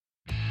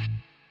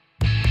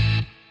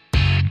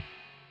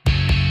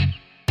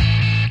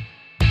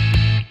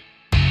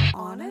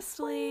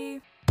Honestly.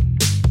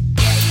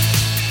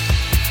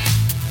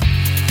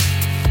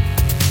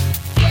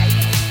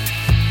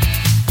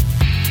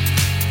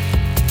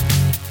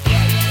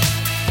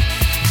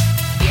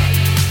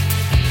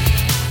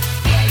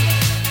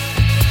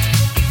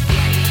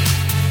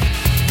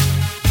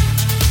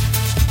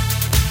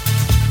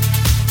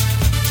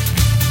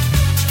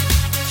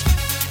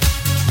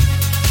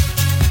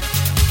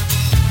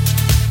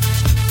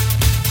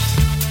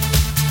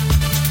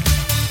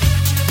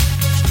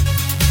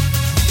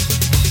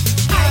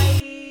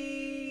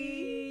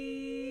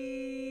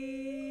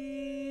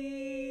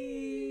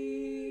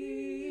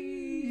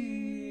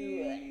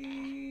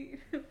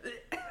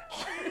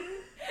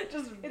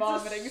 Just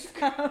vomiting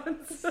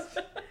sounds.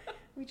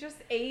 We just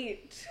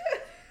ate.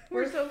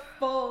 We're so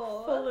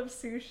full. Full of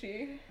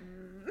sushi.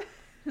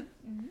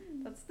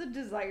 That's the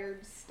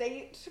desired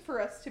state for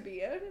us to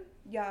be in.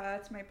 Yeah,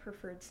 it's my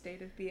preferred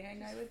state of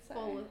being, I would say.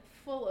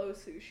 Full o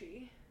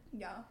sushi.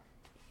 Yeah.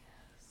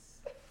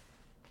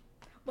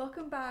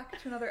 Welcome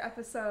back to another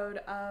episode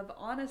of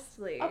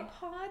Honestly. A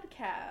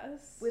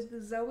podcast.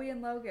 With Zoe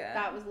and Logan.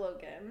 That was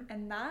Logan.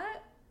 And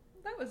that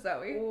was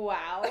Zoe.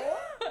 Wow.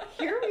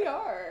 Here we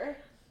are.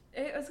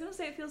 I was gonna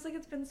say, it feels like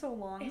it's been so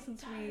long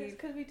since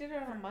because we did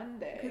it on a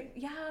Monday.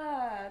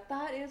 Yeah,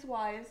 that is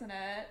why, isn't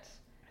it?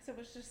 So it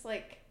was just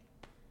like,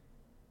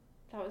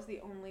 that was the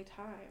only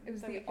time. It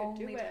was that we the could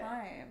only do it.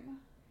 time.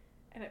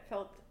 And it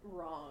felt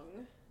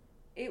wrong.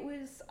 It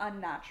was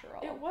unnatural.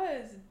 It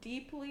was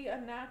deeply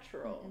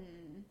unnatural.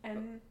 Mm-mm.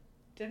 And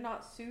did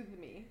not soothe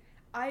me.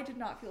 I did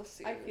not feel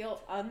soothed. I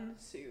feel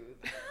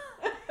unsoothed.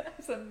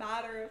 As a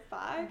matter of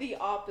fact. The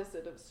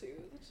opposite of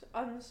soothed.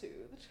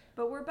 Unsoothed.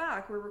 But we're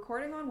back. We're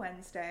recording on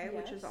Wednesday,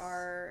 Yes. which is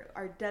our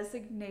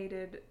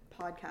designated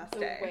podcast The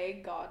day.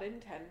 way God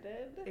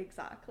intended.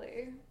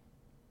 Exactly.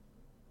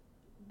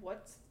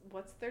 What's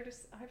there to...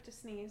 I have to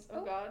sneeze.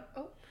 Oh, God.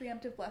 Oh,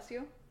 preemptive bless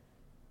you.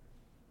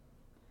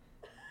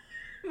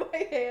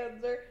 My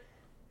hands are...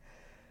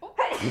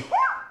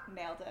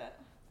 Nailed it.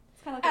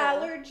 It's kind of like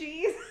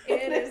allergies.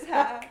 It has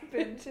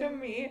happened to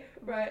me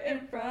right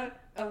in front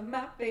of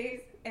my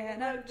face,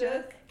 and I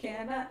just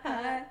cannot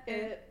hide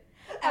it.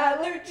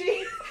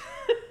 Allergies.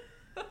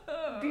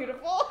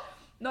 Beautiful.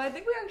 No, I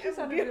think we actually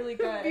sounded really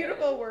good.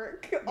 Beautiful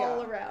work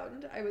all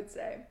around, I would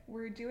say.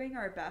 We're doing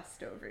our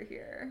best over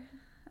here.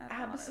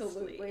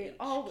 Absolutely.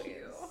 Honestly.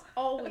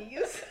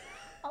 Always.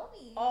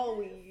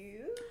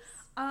 Always.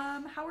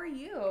 How are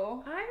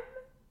you?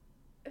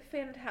 I'm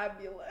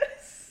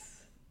fantabulous.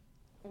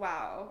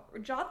 Wow.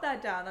 Jot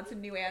that down. That's a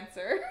new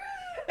answer.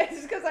 It's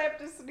just because I have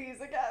to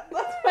sneeze again.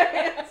 That's my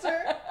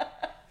answer.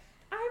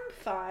 I'm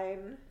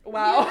fine.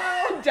 Wow.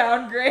 You know?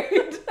 Downgrade.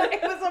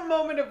 It was a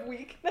moment of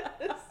weakness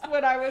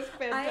when I was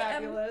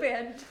fantabulous. I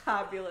am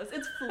fantabulous.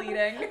 It's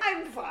fleeting.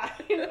 I'm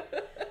fine.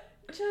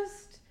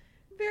 Just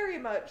very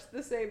much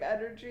the same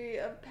energy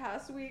of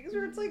past weeks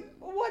where it's like,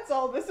 what's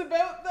all this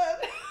about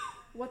then?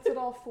 What's it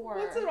all for?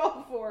 What's it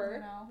all for? You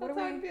know, That's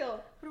how I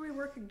feel. What are we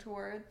working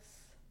towards?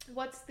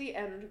 What's the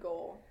end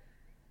goal?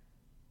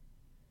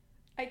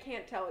 I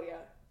can't tell you.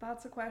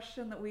 That's a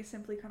question that we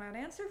simply cannot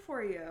answer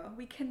for you.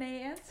 We can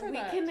answer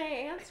that. We can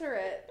answer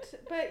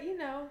it. But, you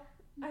know,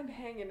 I'm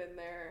hanging in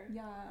there.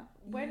 Yeah.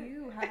 When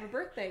you have a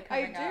birthday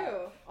coming up. I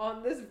do.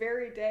 On this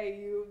very day,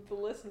 you, the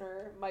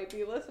listener, might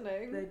be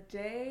listening. The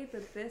day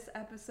that this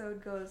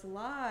episode goes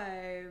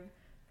live,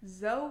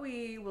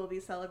 Zoe will be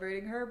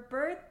celebrating her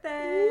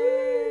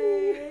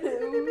birthday.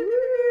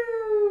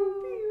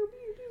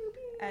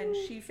 And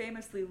she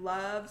famously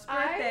loves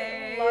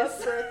birthdays. I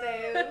love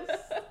birthdays.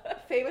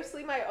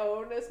 Famously, my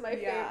own is my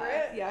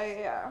favorite.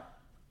 Yeah.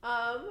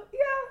 Yeah,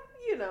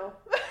 you know.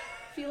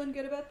 Feeling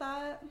good about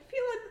that?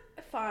 Feeling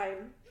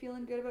fine.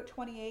 Feeling good about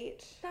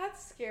 28?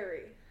 That's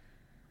scary.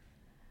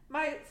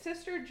 My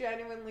sister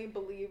genuinely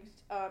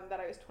believed that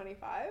I was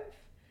 25.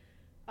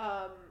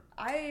 That's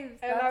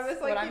and I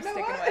was like, what I'm you know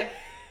sticking what? with.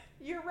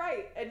 You're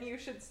right, and you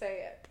should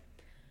say it.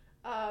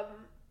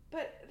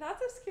 But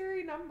that's a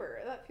scary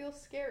number. That feels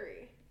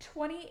scary.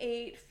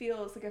 28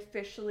 feels like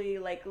officially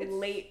like It's,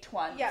 late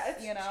 20s. Yeah,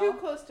 it's you know? too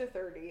close to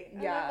 30.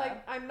 And Yeah.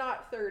 I'm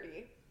not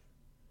 30.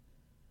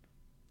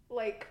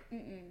 Like,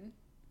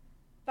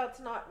 that's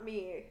not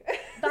me.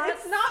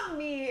 That's not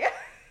me.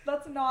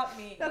 That's not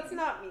me. That's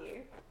not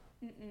me.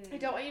 Mm-mm. I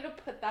don't want you to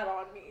put that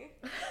on me.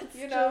 It's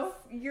You know?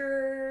 just,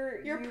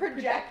 you're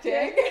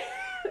projecting.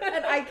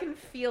 And I can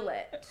feel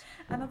it.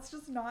 And that's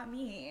just not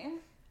me.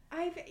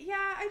 I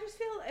just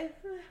feel...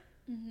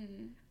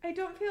 I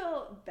don't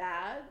feel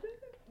bad,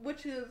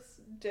 which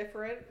is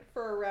different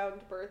for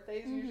around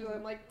birthdays. Usually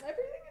I'm like,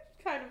 everything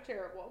is kind of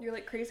terrible. You're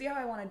like, crazy how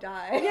I want to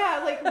die.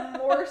 Yeah, like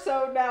more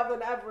so now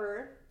than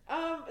ever.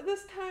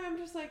 This time I'm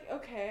just like,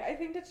 okay, I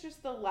think it's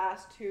just the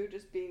last two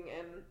just being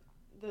in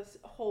this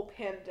whole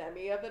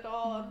pandemic of it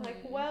all. I'm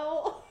like,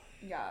 well,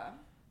 Yeah.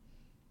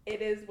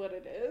 it is what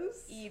it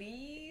is. It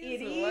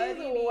It is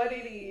is what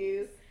it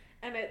is.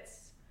 And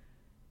it's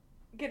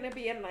gonna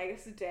be a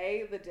nice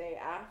day the day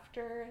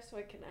after, so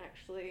I can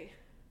actually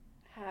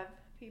have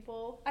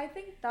people. I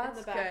think that's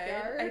the good.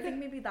 backyard. I think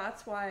maybe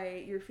that's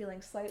why you're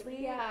feeling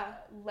slightly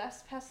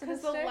less Because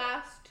pessimistic. the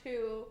last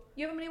two,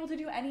 You haven't been able to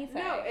do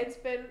anything. no, it's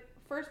been,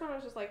 first one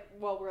was just like,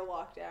 well, we're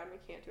locked down, we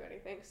can't do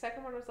anything.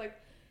 Second one was like,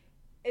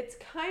 it's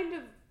kind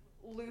of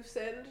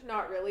loosened,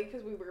 not really,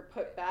 because we were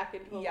put back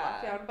into a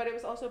lockdown, but it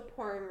was also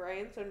pouring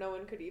rain, so no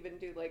one could even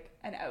do like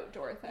an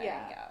outdoor thing.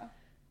 Yeah.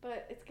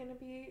 But it's gonna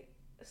be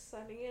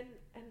sunny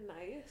and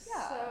nice.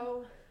 Yeah.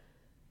 So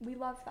We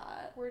love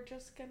that. we're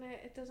just gonna,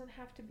 it doesn't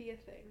have to be a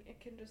thing. It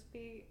can just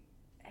be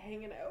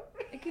hanging out.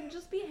 It can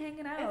just be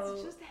hanging out.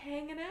 It's just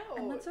hanging out.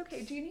 And that's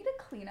okay. Do you need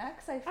a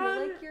Kleenex? I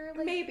feel like you're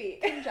like maybe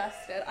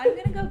congested. I'm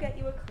gonna go get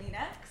you a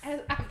Kleenex.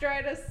 after I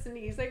had a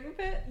sneezing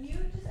fit. You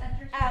just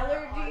entered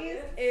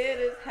Allergies,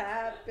 it has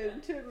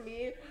happened to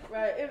me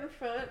right in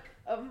front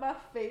of my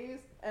face,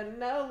 and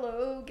now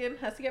Logan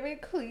has to get me a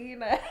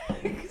Kleenex.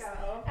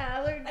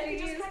 Allergies. I could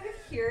just kind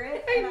of hear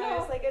it, I and I know.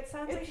 was like, it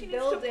sounds It's like she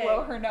building. needs to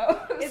blow her nose.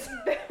 It's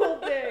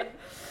building.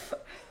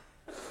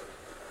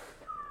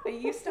 I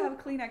used to have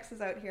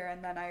Kleenexes out here,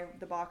 and then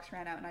the box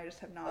ran out, and I just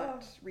have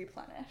not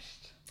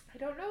replenished. I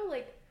don't know,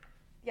 like,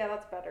 yeah,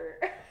 that's better.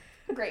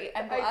 Great,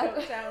 I'm I glad.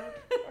 don't sound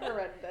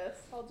horrendous.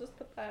 I'll just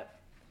put that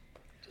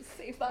Just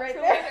save that right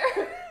for there.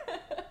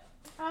 later.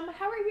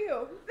 How are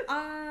you?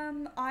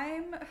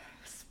 I'm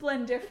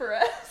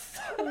splendiferous.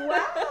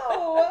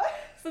 Wow.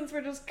 Since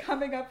we're just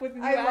coming up with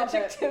new I love it.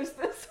 adjectives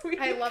this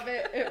week. I love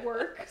it. It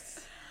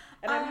works.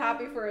 And I'm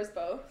happy for us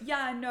both.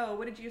 Yeah, no,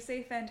 what did you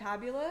say?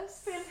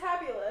 Fantabulous?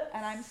 Fantabulous.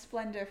 And I'm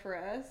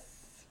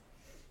splendiferous.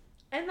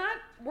 And that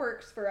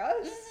works for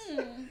us.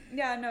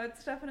 Yeah, no,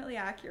 it's definitely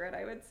accurate,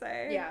 I would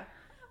say. Yeah.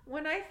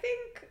 When I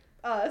think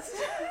us,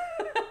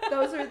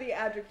 those are the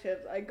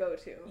adjectives I go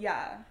to.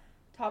 Yeah.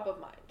 Top of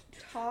mind.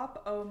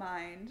 Top o'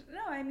 mind.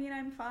 No, I mean,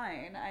 I'm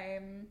fine.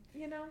 I'm,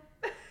 You know?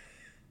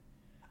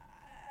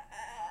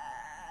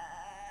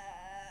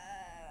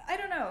 I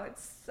don't know.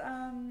 It's,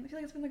 I feel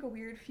like it's been like a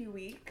weird few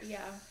weeks. Yeah.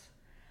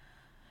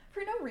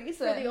 For no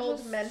reason. For the old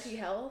just- mental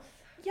health.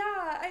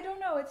 Yeah, I don't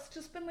know. It's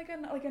just been like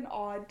an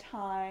odd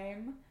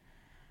time.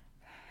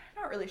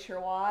 Not really sure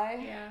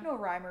why. Yeah. No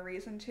rhyme or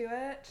reason to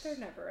it. There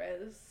never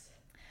is.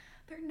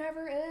 There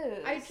never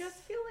is. I just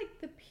feel like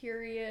the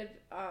period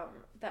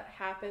that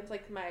happens,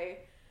 like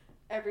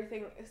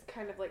everything is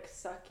kind of like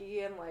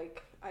sucky and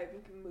like I'm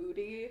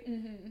moody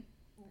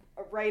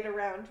right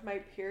around my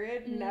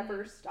period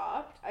never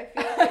stopped. I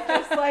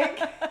feel like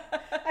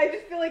I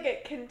just feel like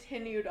it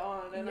continued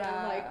on, and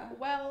I'm like,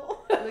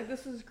 well, like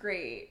this is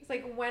great. it's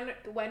like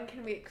when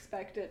can we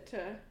expect it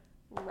to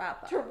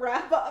Wrap up.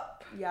 wrap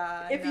up?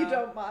 Yeah. If you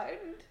don't mind.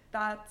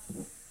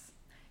 That's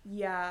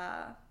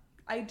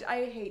I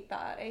hate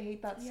that. I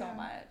hate that so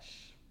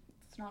much.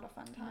 It's not a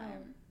fun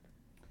time.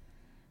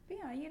 But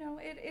yeah, you know,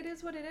 it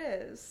is what it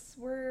is.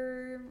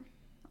 We're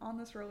on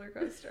this roller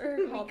coaster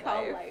We called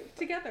call life. life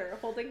together,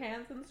 holding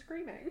hands and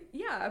screaming.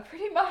 Yeah,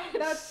 pretty much.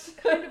 That's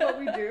kind of what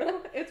we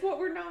do. It's what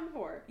we're known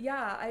for.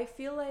 Yeah, I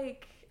feel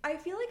like I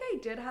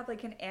did have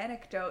like an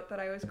anecdote that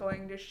I was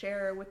going to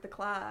share with the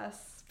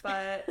class,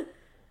 but it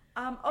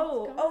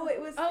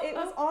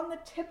was on the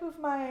tip of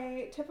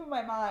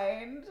my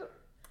mind.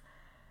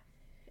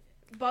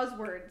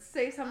 Buzzwords.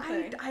 Say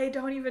something. I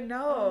don't even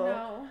know. Oh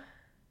no.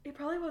 It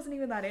probably wasn't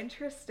even that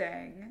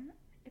interesting.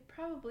 It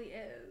probably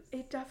is.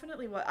 It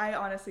definitely was. I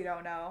honestly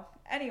don't know.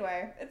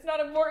 Anyway, it's not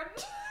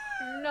important.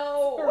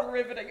 No. For a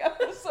riveting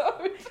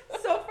episode.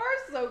 So far,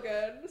 so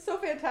good. So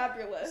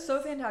fantabulous.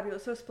 So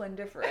fantabulous. So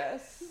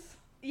splendiferous.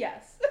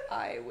 Yes.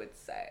 I would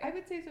say. I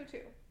would say so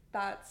too.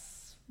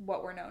 That's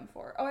what we're known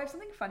for. Oh, I have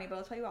something funny, but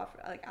I'll tell you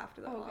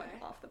after the pod.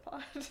 Off the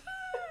pod.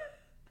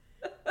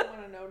 I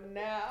want to know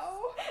now.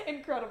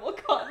 Incredible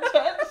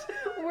content.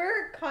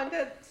 We're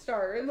content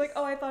stars. I'm like,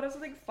 oh, I thought of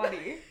something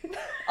funny.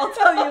 I'll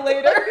tell you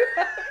later.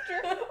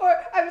 Or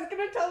I was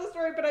going to tell the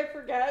story, but I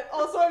forget.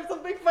 Also, I have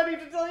something funny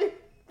to tell you,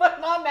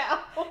 but not now.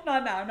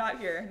 Not now. Not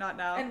here. Not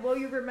now. And will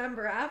you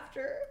remember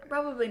after?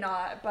 Probably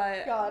not,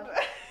 but God.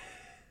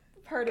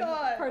 part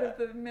of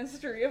the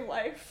mystery of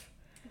life.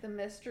 The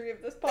mystery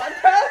of this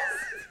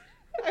podcast.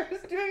 I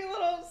was doing a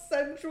little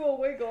sensual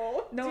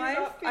wiggle. No, Do you I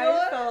not feel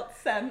it? felt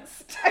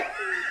sensed.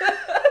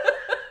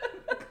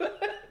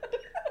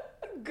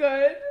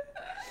 Good.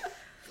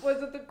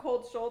 Was it the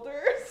cold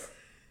shoulders?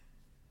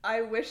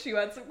 I wish you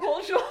had some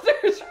cold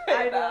shoulders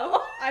right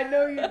now. I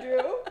know you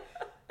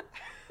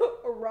do.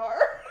 Rar.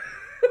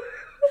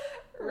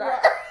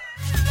 Rar.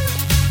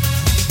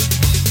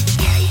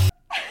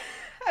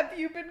 Have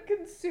you been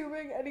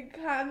consuming any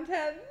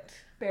content?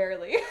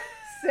 Barely.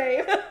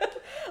 Same.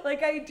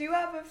 Like I do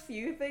have a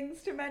few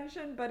things to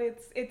mention, but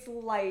it's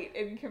light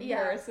in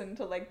comparison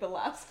to like the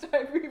last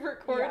time we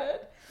recorded.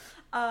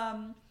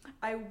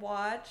 I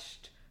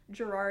watched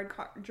Gerard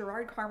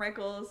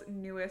Carmichael's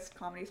newest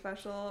comedy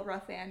special,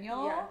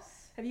 Rothaniel.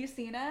 Yes. Have you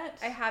seen it?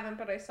 I haven't,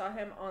 but I saw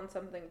him on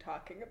something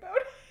talking about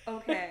it.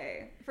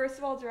 Okay. First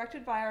of all,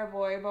 directed by our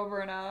boy Bo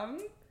Burnham.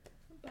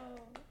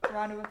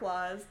 Round of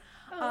applause.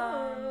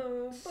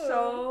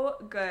 So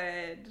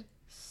good.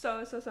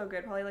 So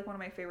good. Probably like one of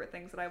my favorite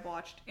things that I've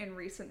watched in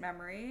recent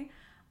memory.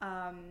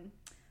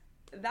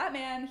 That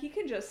man, he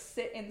can just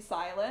sit in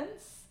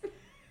silence.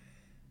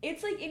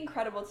 It's like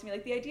incredible to me,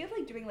 like the idea of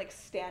like doing like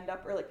stand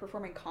up or like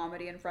performing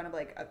comedy in front of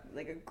like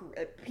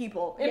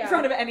people in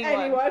front of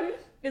anyone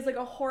is like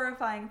a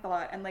horrifying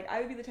thought. And like I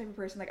would be the type of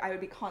person like I would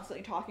be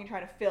constantly talking,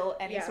 trying to fill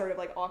any sort of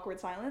like awkward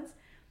silence.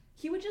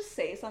 He would just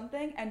say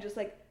something and just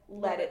like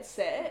let it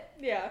sit.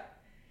 Yeah.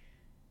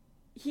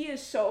 He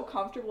is so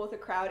comfortable with the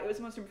crowd. It was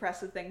the most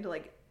impressive thing to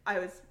like. I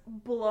was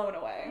blown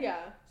away. Yeah.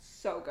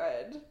 So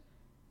good.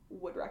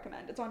 Would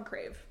recommend. It's on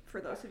Crave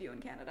for those of you in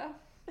Canada.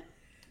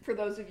 For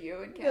those of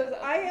you in Canada.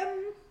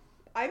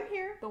 I'm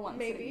here. The one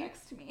sitting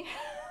next to me.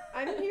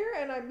 I'm here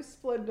and I'm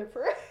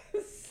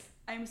splendiferous.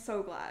 I'm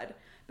so glad.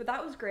 But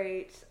that was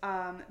great.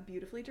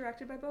 Beautifully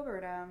directed by Bo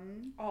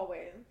Burnham.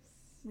 Always.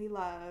 We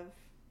love.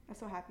 I'm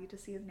so happy to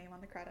see his name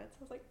on the credits.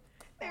 I was like,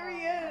 there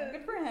he is.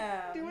 Good for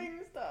him. Doing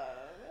stuff.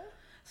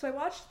 So I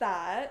watched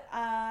that.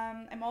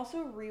 I'm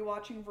also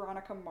rewatching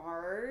Veronica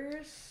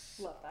Mars.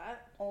 Love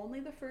that. Only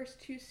the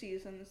first 2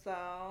 seasons,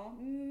 though.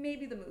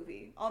 Maybe the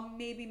movie. I'll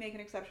maybe make an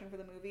exception for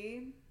the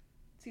movie.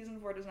 Season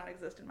 4 does not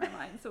exist in my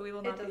mind, so we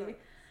will not be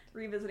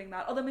revisiting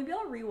that. Although maybe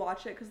I'll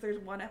rewatch it, because there's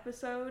one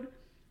episode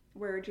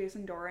where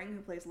Jason Dohring,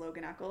 who plays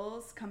Logan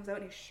Eccles, comes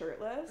out and he's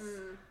shirtless.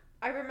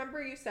 I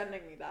remember you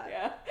sending me that.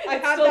 Yeah. I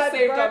it's have still that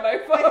saved on my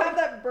phone. I have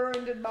that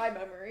burned in my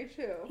memory,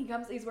 too.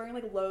 He's wearing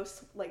like low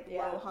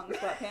hung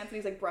sweatpants, and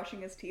he's like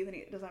brushing his teeth, and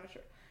he doesn't have a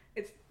shirt.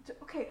 It's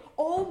okay.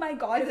 Oh my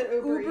god!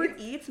 If Uber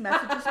Eats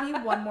messages me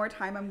one more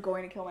time, I'm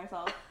going to kill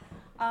myself.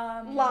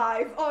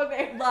 Live on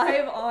air.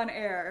 Live on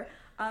air.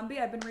 But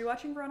yeah, I've been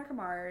rewatching Veronica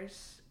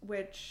Mars,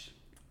 which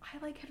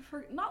I like had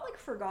not like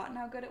forgotten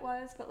how good it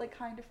was, but like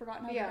kind of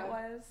forgotten how good it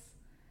was.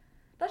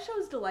 That show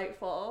is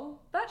delightful.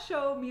 That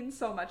show means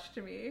so much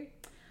to me.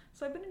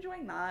 So I've been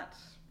enjoying that.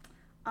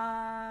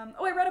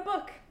 I read a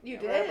book. You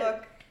did? I read a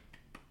book.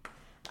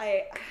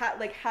 I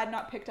had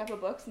not picked up a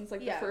book since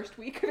the first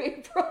week of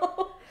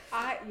April.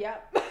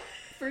 Yep.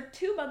 For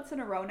 2 months in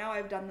a row now,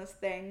 I've done this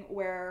thing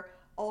where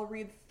I'll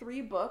read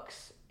 3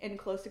 books in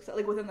close succession,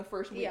 like within the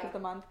first week of the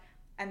month,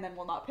 and then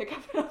will not pick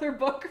up another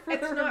book for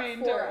the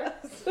remainder.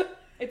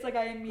 It's like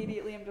I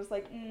immediately am just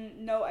like,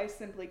 no, I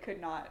simply could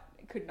not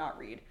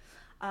read.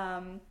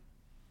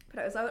 But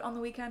I was out on the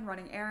weekend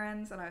running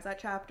errands, and I was at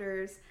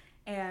Chapters,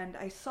 and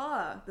I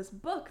saw this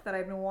book that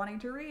I've been wanting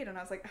to read, and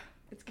I was like,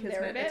 it's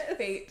kismet, it's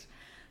fate.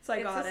 So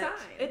I got it.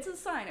 It's a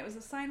sign. It was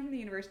a sign from the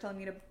universe telling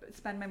me to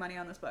spend my money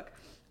on this book.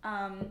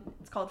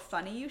 It's called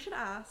Funny You Should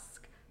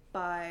Ask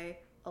by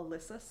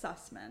Alyssa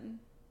Sussman,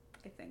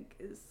 I think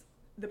is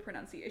the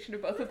pronunciation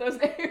of both of those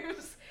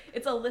names.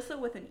 It's Alyssa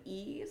with an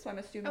E, so I'm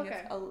assuming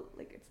it's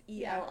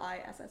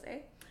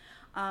Elissa.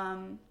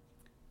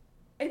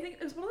 I think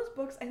it was one of those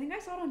books, I think I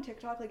saw it on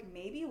TikTok like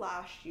maybe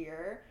last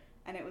year,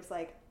 and it was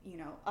like,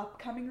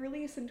 upcoming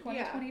release in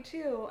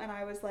 2022, and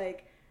I was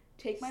like,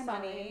 take my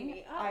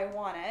money, I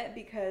want it,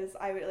 because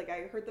I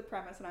heard the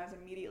premise and I was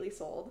immediately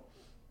sold.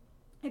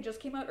 It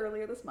just came out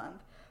earlier this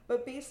month,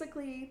 but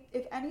basically,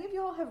 if any of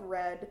y'all have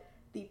read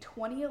the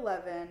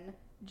 2011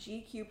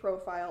 GQ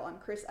profile on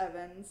Chris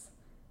Evans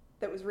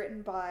that was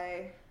written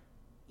by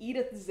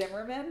Edith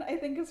Zimmerman, I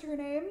think is her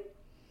name.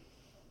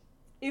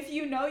 If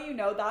you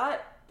know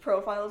that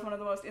profile is one of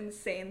the most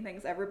insane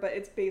things ever, but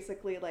it's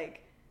basically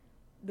like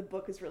the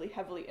book is really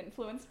heavily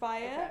influenced by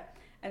it.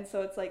 And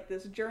so it's like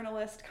this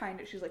journalist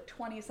she's like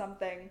 20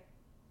 something,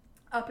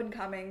 up and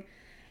coming,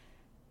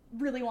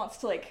 really wants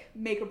to like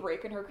make a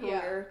break in her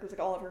career because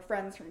like all of her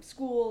friends from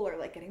school are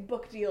like getting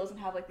book deals and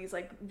have like these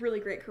like really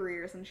great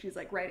careers, and she's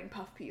like writing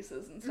puff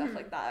pieces and stuff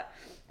like that.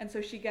 And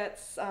so she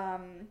gets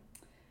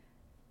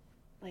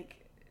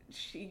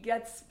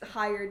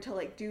hired to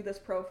like do this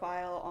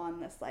profile on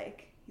this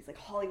he's like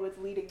Hollywood's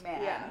leading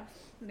man.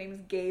 His name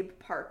is Gabe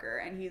Parker,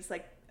 and he's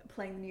like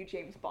playing the new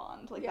James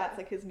Bond. That's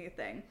like his new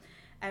thing.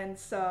 And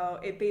so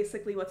it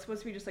basically, what's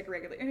supposed to be just like a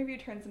regular interview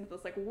turns into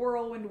this like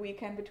whirlwind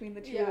weekend between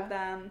the two of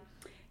them.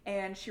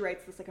 And she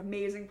writes this like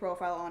amazing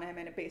profile on him,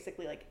 and it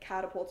basically like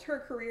catapults her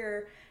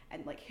career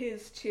and like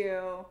his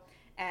too.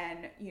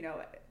 And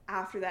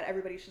after that,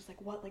 everybody's just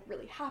like, what like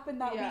really happened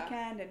that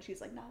weekend? And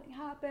she's like, nothing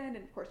happened.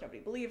 And of course nobody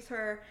believes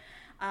her.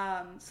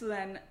 So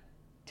then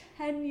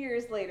 10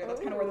 years later,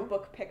 that's kind of where the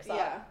book picks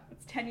up.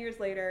 It's 10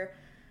 years later.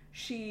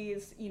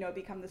 She's,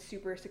 become the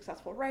super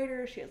successful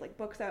writer. She has like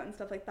books out and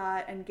stuff like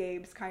that. And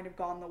Gabe's kind of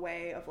gone the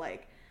way of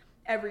like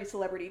every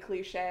celebrity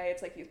cliche.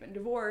 It's like he's been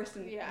divorced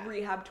and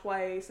rehabbed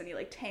twice, and he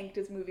like tanked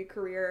his movie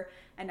career,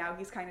 and now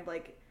he's kind of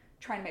like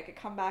trying to make a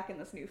comeback in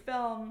this new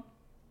film.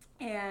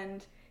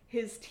 And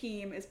his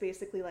team is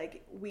basically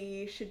like,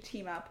 we should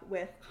team up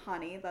with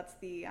Honey, that's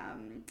the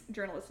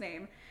journalist's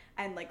name,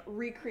 and like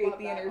recreate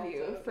the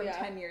interview from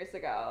 10 years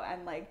ago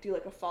and like do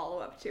like a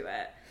follow-up to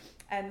it.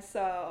 And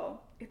so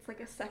it's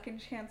like a second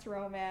chance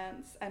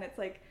romance, and it's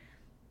like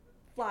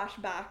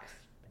flashbacks,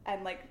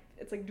 and like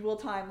it's like dual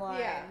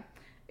timeline.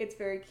 It's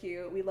very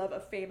cute. We love a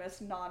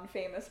famous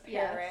non-famous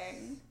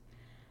pairing. Yes.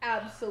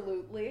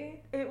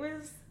 Absolutely. It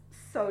was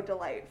so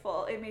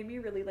delightful. It made me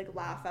really like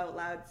laugh out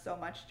loud so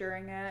much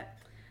during it,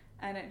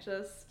 and it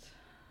just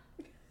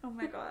Oh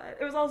my god.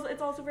 It's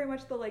also very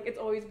much the like it's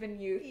always been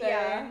you thing.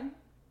 Yeah.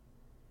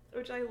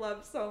 Which I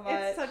love so much.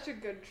 It's such a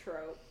good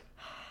trope.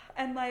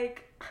 And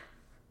like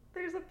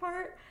there's a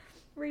part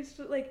where he's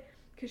just, like,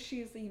 because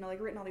she's, you know,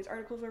 like written all these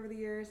articles over the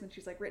years and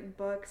she's like written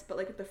books, but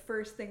like the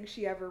first thing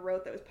she ever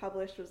wrote that was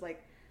published was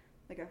like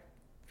a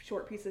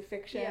short piece of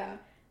fiction. Yeah.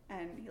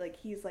 And like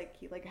he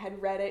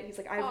had read it. He's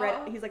like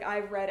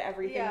I've read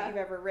everything that you've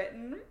ever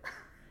written.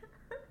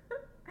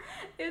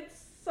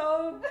 It's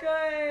so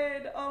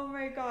good. Oh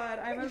my god.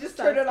 I'm obsessed. Just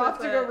turn it off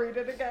to go read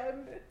it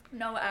again.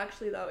 No,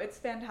 actually though, it's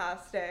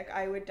fantastic.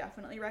 I would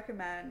definitely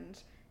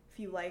recommend if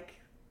you like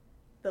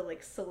the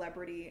like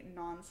celebrity,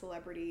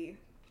 non-celebrity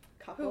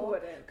couple. Who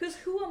wouldn't? Because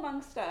who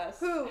amongst us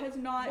has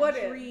not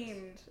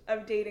dreamed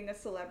of dating a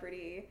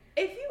celebrity?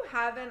 If you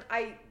haven't,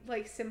 I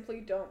like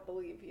simply don't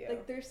believe you.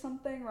 Like there's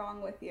something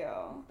wrong with you.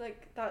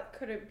 Like that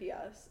couldn't be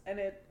us, and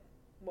it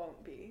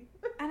won't be.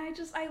 And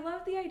I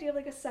love the idea of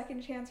like a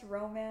second chance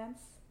romance.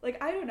 Like,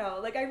 I don't know,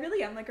 like I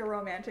really am like a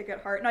romantic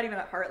at heart, not even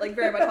at heart, like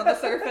very much on the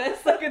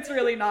surface. Like it's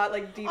really not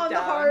like deep down. On the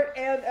heart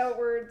and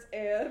outwards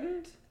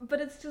and. But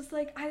it's just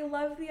like I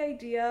love the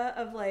idea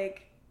of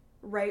like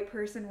right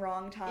person,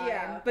 wrong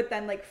time, but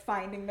then like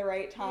finding the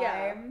right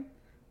time.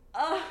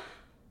 Yeah.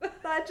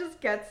 That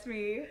just gets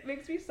me,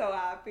 makes me so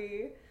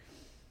happy.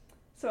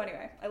 So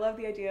anyway, I love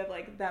the idea of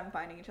like them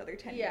finding each other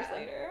 10 years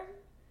later.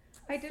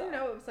 I didn't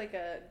know it was like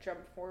a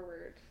jump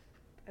forward.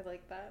 I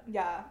like that.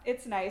 Yeah,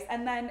 it's nice.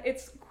 And then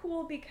it's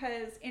cool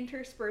because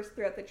interspersed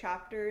throughout the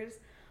chapters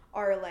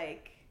are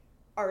like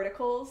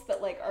articles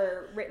that like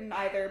are written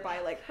either by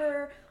like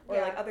her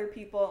or like other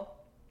people.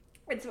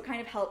 And so it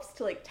kind of helps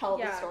to like tell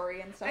the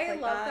story and stuff like that.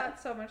 I love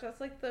that so much. That's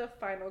like the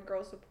Final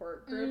Girl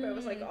support group. It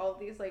was like all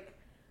these like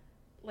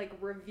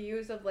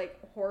reviews of like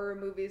horror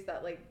movies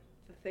that like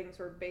the things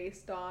were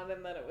based on,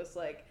 and then it was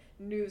like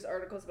news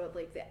articles about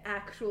like the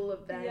actual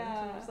event.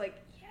 And it was like,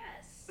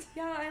 yes.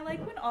 Yeah, I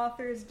like when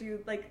authors do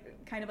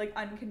like kind of like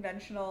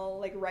unconventional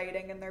like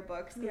writing in their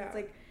books. Yeah. It's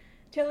like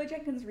Taylor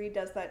Jenkins Reid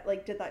did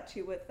that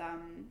too with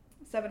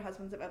Seven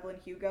Husbands of Evelyn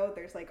Hugo.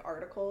 There's like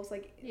articles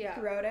like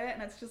throughout it,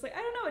 and it's just like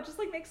I don't know, it just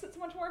like makes it so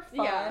much more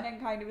fun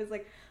and kind of is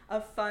like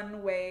a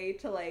fun way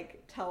to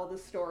like tell the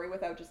story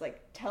without just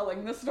like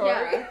telling the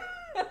story.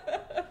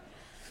 Yeah.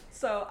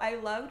 So I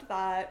loved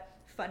that.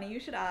 Funny you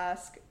should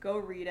ask. Go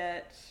read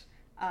it.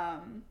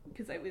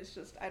 Because it was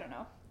just, I don't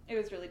know, it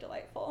was really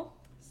delightful.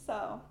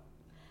 So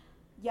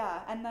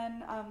yeah, and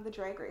then the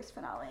Drag Race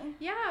finale.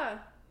 Yeah.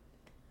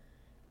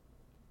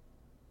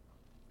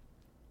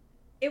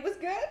 It was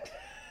good.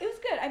 It was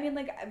good. I mean,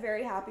 like,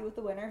 very happy with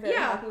the winner, very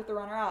happy with the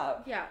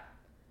runner-up. Yeah.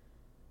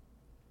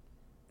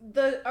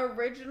 The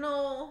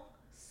original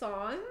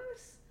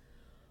songs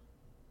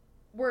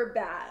were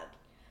bad.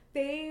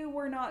 They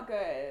were not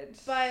good.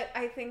 But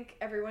I think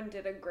everyone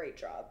did a great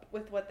job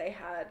with what they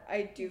had.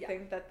 I do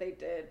think that they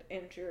did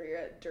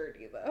Andrea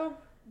dirty, though.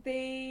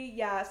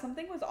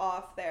 Something was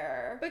off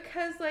there.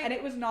 Because, like... And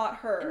it was not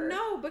her.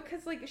 No,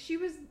 because, like, she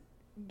was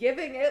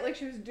giving it, like,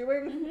 she was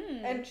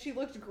doing, and she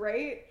looked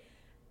great.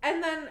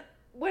 And then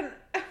when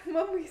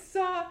we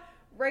saw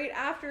right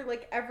after,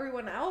 like,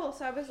 everyone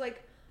else, I was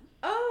like,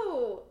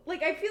 oh,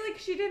 like, I feel like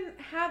she didn't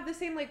have the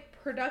same, like,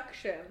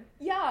 production.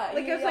 Yeah.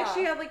 Like, it was like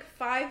she had, like,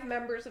 5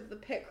 members of the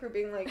pit crew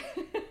being, like,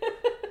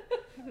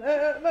 in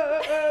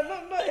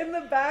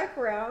the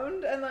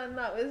background, and then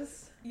that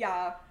was...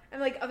 Yeah.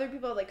 And, like, other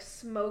people had, like,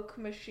 smoke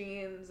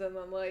machines, and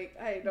then, like,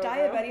 I don't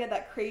know. Betty had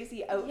that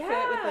crazy outfit with,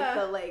 like,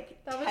 the,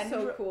 like... That was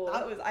so cool.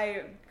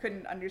 I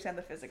couldn't understand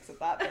the physics of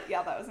that, but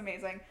yeah, that was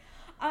amazing.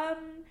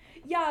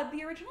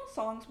 The original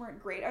songs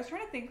weren't great. I was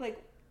trying to think,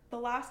 like, the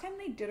last time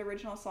they did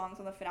original songs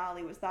on the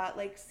finale, was that,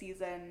 like,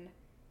 season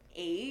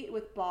 8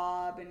 with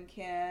Bob and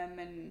Kim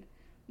and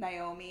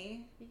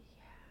Naomi? Yeah.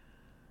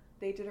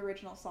 They did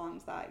original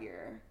songs that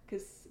year,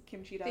 because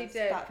Kimchi does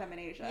Fat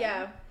Femination.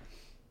 Yeah.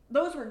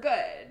 Those were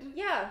good.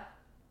 Yeah.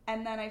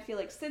 And then I feel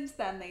like since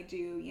then they do,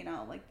 you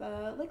know, like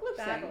the like lip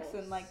syncs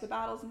and like the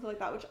battles and stuff like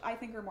that, which I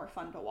think are more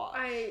fun to watch.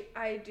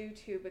 I do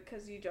too,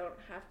 because you don't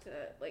have to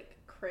like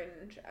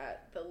cringe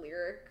at the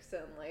lyrics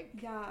and like...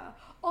 Yeah.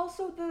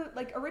 Also the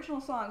like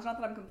original songs, not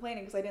that I'm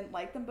complaining because I didn't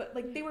like them, but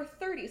like they were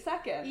 30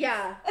 seconds.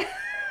 Yeah.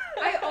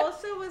 I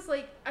also was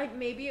like,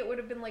 maybe it would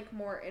have been like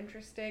more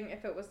interesting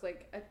if it was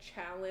like a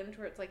challenge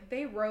where it's like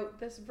they wrote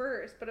this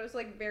verse, but it was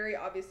like very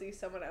obviously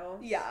someone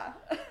else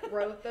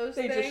wrote those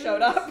things. They just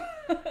showed up.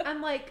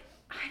 I'm like,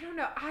 I don't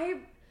know. I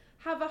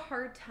have a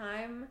hard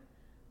time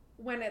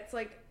when it's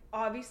like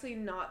obviously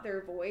not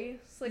their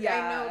voice. Like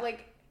I know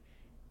like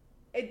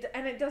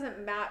it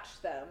doesn't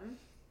match them.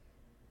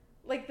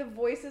 Like, the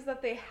voices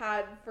that they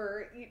had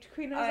for each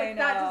queen, I was like,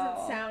 that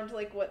doesn't sound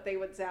like what they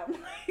would sound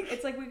like.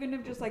 It's like we couldn't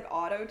have just, like,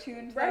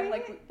 auto-tuned them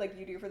like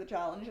you do for the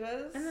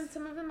challenges. And then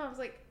some of them I was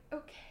like,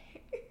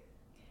 okay.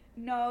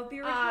 No, the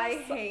original...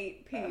 I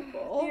hate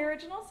people. The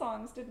original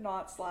songs did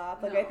not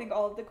slap. Like, I think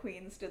all of the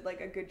queens did,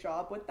 like, a good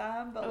job with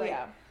them. But,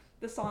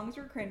 the songs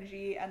were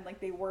cringy and, like,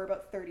 they were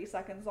about 30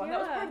 seconds long. Yeah.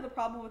 That was part of the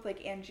problem with,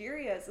 like,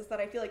 Angeria's, is that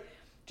I feel like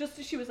just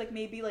as she was like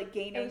maybe like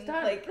gaining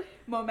done. like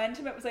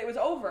momentum, it was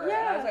over. Yeah.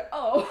 And I was like,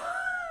 oh.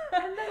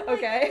 And then, like,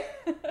 okay.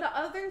 The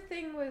other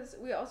thing was,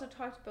 we also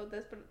talked about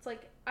this, but it's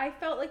like, I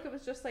felt like it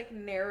was just like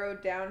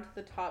narrowed down to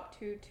the top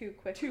two too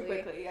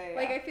quickly. Yeah.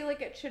 Like, I feel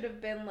like it should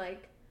have been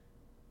like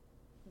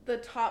the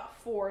top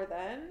 4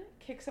 then,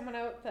 kick someone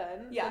out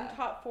then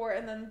top 4,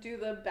 and then do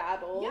the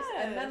battles,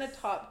 and then a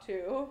top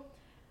 2.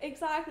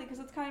 Exactly, because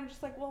it's kind of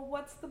just like,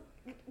 well,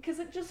 because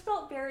it just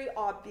felt very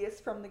obvious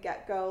from the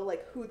get-go,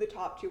 like, who the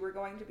top 2 were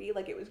going to be.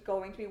 Like, it was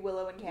going to be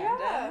Willow and Camden.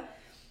 Yeah.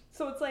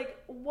 So it's like,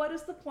 what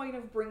is the point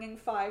of bringing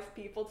 5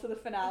 people to the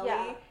finale?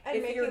 Yeah,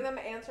 and making them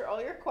answer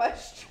all your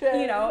questions.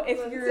 You know, if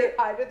you're say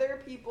hi to their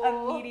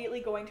people.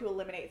 Immediately going to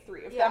eliminate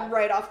 3 of them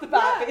right off the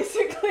bat,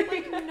 basically.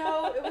 Like,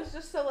 no, it was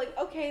just so like,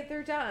 okay,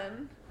 they're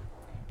done.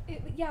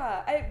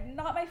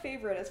 Not my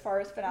favorite as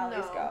far as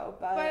finales go,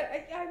 but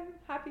I'm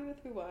happy with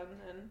who won,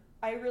 and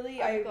I'm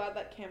glad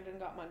that Camden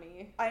got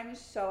money. I'm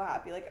so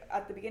happy. Like,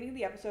 at the beginning of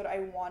the episode, I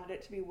wanted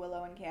it to be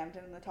Willow and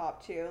Camden in the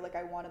top 2. Like,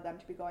 I wanted them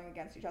to be going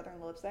against each other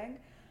in the lip sync.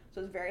 So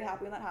I was very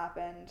happy when that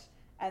happened.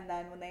 And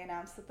then when they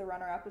announced that the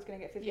runner-up was going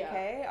to get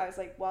 $50K, I was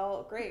like,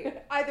 well, great.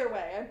 Either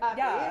way, I'm happy.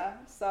 Yeah,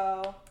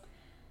 so,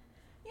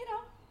 you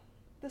know,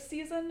 the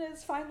season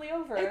is finally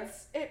over.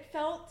 It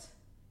felt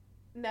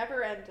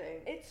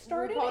never-ending. It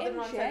started in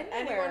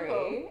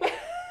January.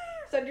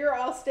 Said you're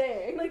all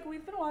staying. Like,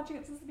 we've been watching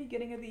it since the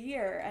beginning of the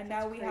year, and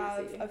now we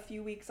have a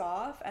few weeks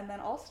off, and then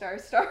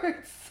All-Stars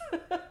starts.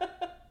 And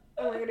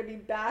we're going to be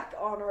back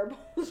on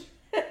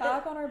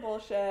our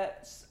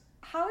bullshit.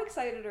 How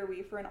excited are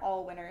we for an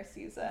all-winner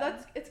season?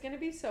 It's going to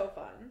be so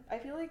fun. I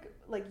feel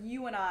like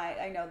you and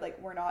I know,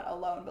 like, we're not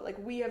alone, but, like,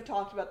 we have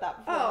talked about that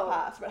before in the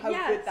past, about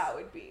how good that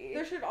would be.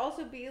 There should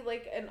also be,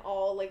 like, an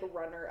all, like,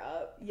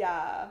 runner-up.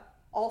 Yeah.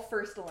 All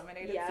first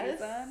eliminated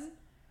season.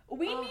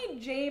 We need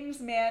James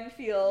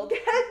Manfield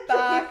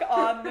back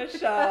on the show.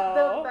 Get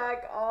them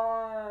back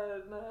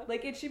on.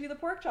 Like, it should be the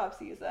pork chop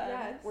season.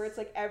 Yes. Where it's,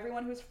 like,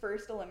 everyone who's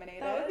first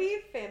eliminated. That would be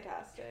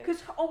fantastic.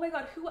 Because, oh my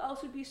god, who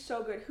else would be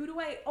so good?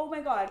 Oh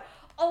my god.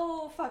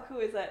 Oh, fuck, who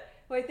is it?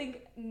 Who I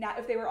think, now,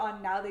 if they were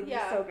on now, they'd be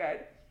so good.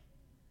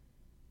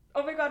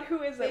 Oh my god,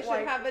 who is it? They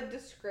should have a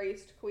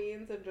disgraced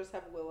queens and just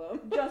have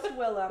Willem. Just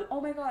Willem. Oh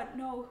my god,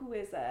 no, who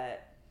is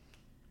it?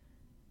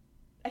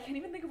 I can't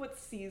even think of what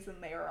season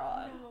they are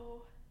on.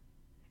 No.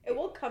 It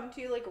will come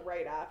to you, like,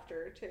 right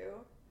after, too.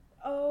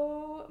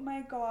 Oh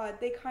my god.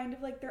 They kind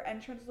of, like, their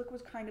entrance look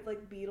was kind of,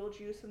 like,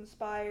 Beetlejuice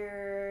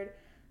inspired.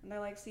 And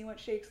they're like, see what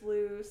shakes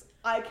loose.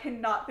 I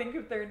cannot think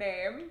of their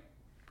name.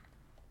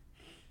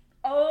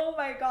 Oh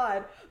my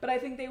god. But I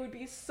think they would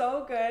be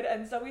so good.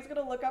 And Zoe's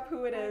gonna look up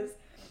who it is.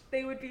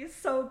 They would be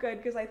so good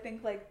because I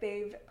think, like,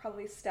 they've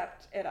probably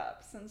stepped it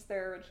up since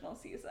their original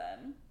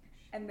season.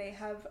 And they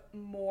have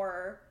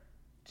more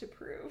to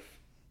prove.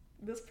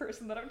 This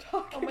person that I'm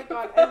talking about. Oh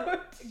my god,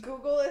 and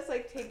Google is,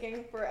 like,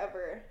 taking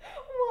forever.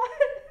 What?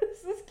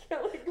 This is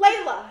killing me.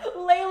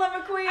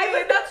 Layla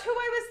McQueen. That's who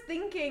I was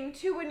thinking,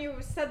 too, when you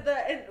said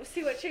and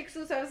see what shakes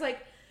loose. I was like,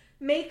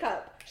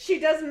 makeup. She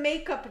does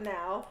makeup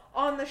now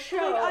on the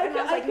show. Like,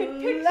 I could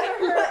picture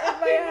her in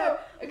my head.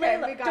 Okay,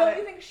 Layla, we got Don't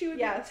you think she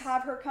would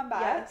have her come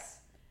back?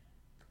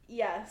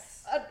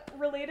 Yes.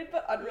 Related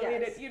but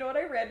unrelated. Yes. You know what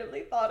I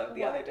randomly thought of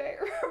the other day?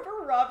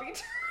 Remember Robbie Turner?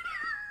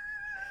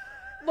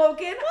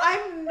 Logan,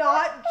 I'm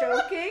not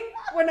joking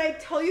when I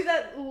tell you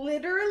that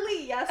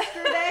literally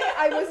yesterday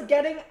I was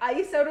getting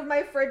ice out of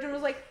my fridge and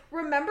was like,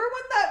 remember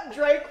when that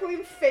drag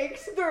queen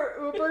fakes their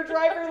Uber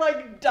driver,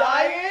 like,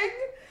 dying?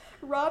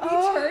 Robbie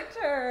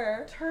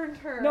turned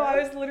her. No,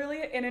 I was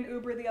literally in an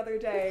Uber the other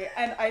day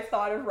and I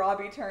thought of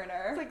Robbie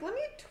Turner. It's like, let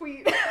me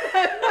tweet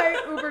that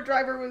my Uber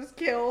driver was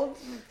killed.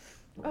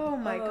 Oh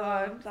my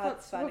god.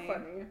 That's funny. So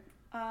funny.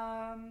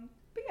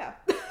 But yeah.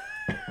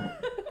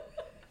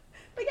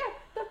 But yeah,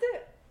 that's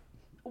it.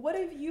 What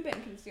have you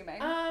been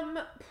consuming?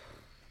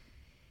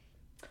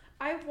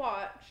 I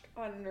watched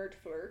on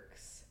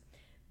Nerdflix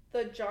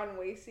the John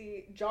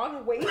Wasey. I'm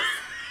having a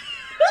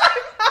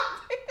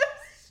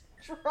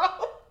stroke.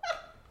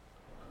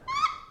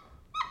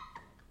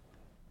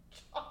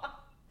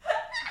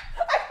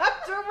 I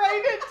have to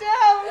write it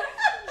down.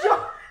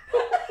 John.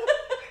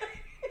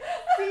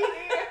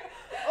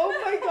 Oh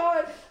my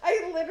god,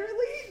 I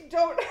literally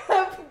don't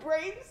have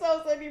brain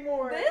cells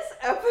anymore. This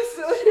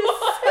episode is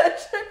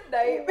such a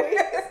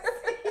nightmare.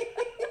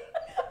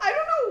 I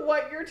don't know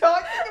what you're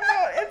talking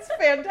about. It's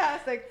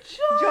fantastic.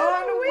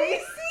 John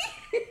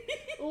Wasey.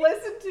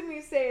 Listen to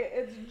me say it.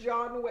 It's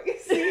John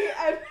Wasey,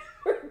 and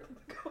we're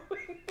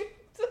going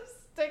to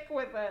stick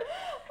with it.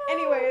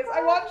 Anyways,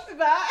 I watched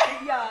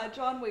that. Yeah,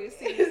 John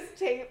Wasey. His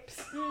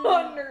tapes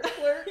on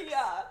Nerdflix.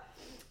 Yeah.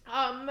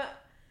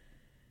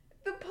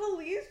 The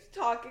police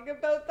talking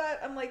about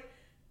that, I'm like,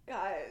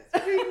 guys,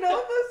 we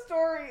know the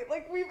story.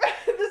 Like, this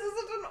is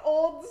such an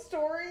old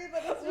story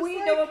that it's just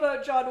we know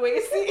about John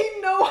Wasey.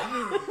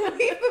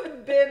 We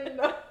even been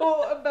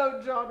know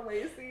about John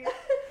Wasey.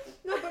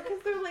 No,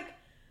 because they're like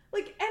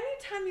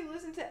anytime you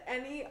listen to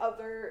any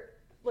other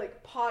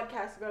like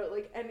podcast about it,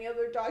 like any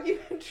other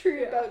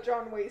documentary about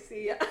John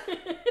Wasey. Yeah.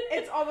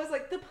 It's always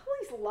like the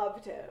police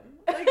loved him.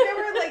 Like they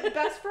were like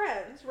best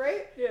friends,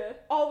 right? Yeah.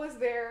 Always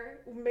there,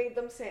 made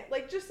them stand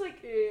like just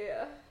like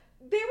Yeah.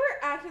 they were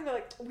acting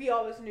like we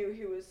always knew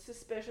he was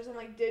suspicious. I'm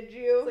like, did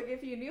you? It's like,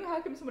 if you knew,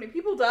 how come so many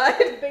people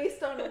died?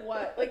 Based on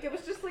what? Like it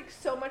was just like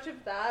so much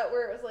of that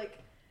where it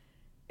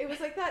was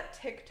like that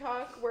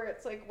TikTok where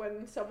it's like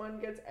when someone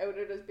gets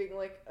outed as being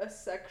like a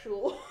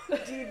sexual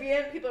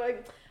deviant, people are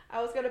like, I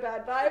always got a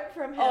bad vibe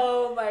from him.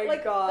 Oh my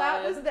like, god.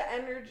 that was the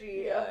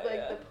energy Yeah, of like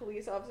yeah. the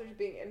police officers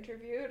being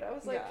interviewed. I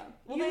was like,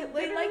 well, you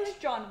they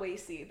liked John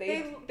Wasey.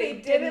 They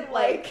didn't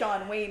like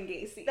John Wayne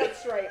Gacy.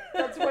 That's right.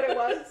 That's what it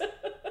was.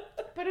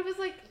 But it was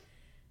like,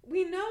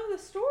 we know the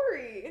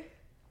story.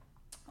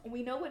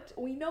 We know what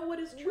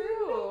is We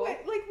true. know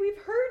it. Like we've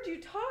heard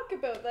you talk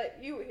about that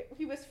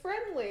he was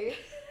friendly,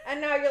 and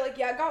now you're like,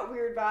 yeah, I got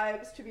weird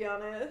vibes, to be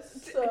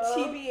honest. So.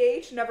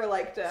 TBH never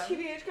liked him.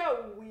 TBH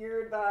got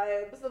weird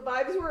vibes. The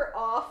vibes were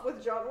off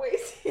with John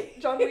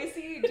Wasey. John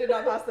Wasey did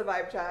not pass the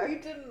vibe check. We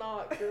did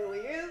not,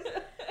 girlies.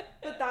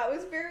 But that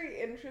was very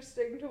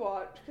interesting to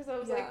watch because I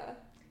was like,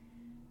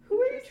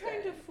 who are you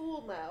trying to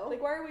fool now?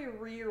 Like, why are we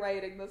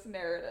rewriting this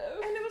narrative?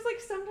 And it was like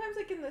sometimes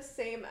like in the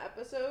same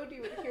episode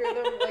you would hear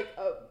them like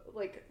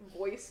a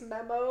voice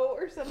memo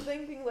or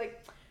something being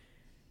like,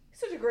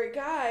 such a great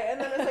guy, and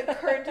then it's like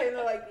current day and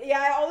they're like, yeah,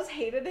 I always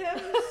hated him,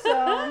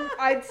 so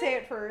I'd say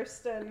it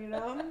first, and you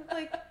know,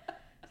 like,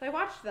 so I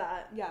watched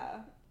that.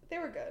 Yeah, they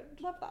were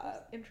good. Love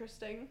that.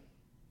 Interesting.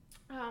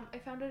 I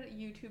found a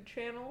YouTube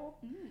channel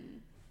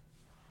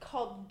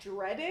called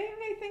Dreading,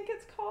 I think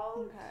it's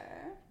called.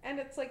 Okay. And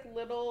it's like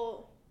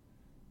little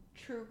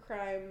true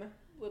crime,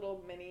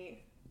 little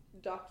mini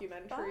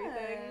documentary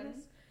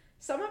things.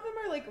 Some of them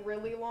are like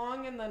really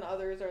long, and then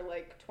others are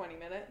like 20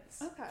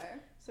 minutes. Okay.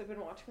 So I've been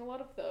watching a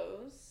lot of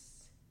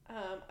those.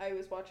 I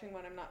was watching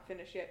one I'm not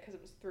finished yet because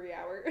it was 3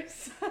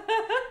 hours.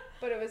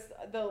 But it was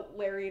the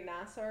Larry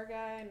Nassar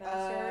guy.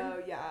 Nassar.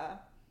 Oh, yeah.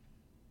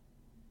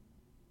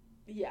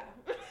 Yeah.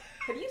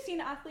 Have you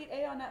seen Athlete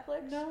A on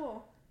Netflix?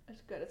 No.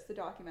 It's good. It's the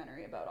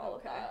documentary about all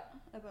of that.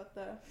 About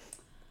the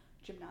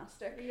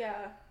gymnastic.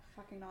 Yeah.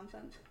 Fucking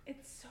nonsense.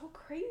 It's so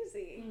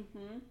crazy.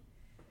 Mm-hmm.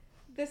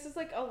 This is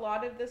like a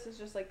lot of this is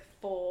just like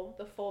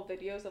the full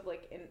videos of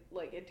like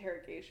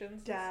interrogations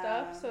and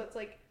stuff. So it's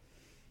like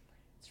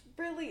it's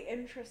really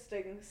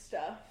interesting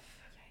stuff.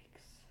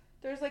 Yikes.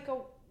 There's like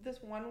this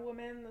one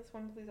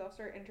police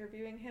officer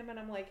interviewing him, and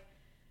I'm like,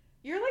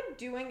 you're like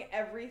doing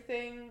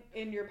everything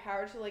in your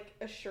power to like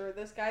assure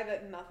this guy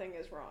that nothing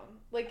is wrong.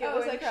 Like it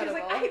was like incredible.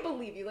 she's like, I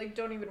believe you, like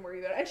don't even worry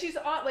about it. And she's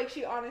like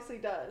she honestly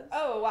does.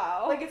 Oh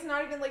wow. Like it's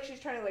not even like she's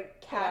trying to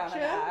like catch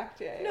him.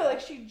 Yeah, no, like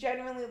she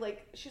genuinely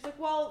like she's like,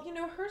 well, you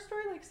know, her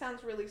story like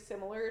sounds really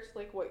similar to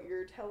like what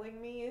you're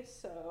telling me,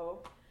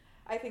 so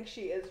I think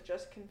she is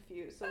just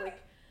confused. So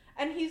like,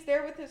 and he's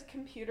there with his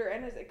computer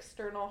and his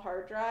external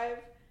hard drive.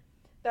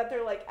 That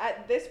they're like,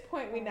 at this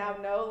point we now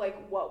know like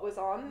what was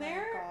on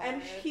there,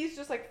 and he's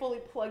just like fully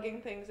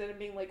plugging things in and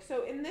being like,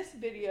 so in this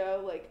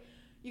video like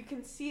you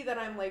can see that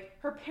I'm like,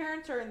 her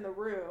parents are in the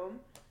room,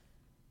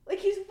 like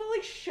he's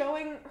fully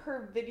showing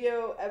her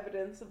video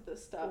evidence of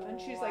this stuff, and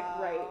she's like,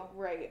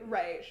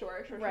 right,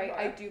 sure,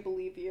 I do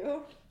believe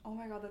you. Oh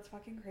my god, that's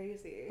fucking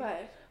crazy.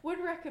 But would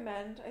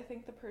recommend. I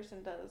think the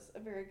person does a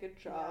very good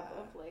job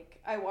of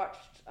like, I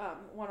watched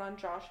one on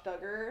Josh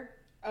Duggar.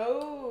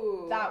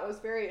 Oh, that was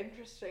very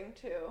interesting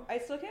too. I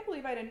still can't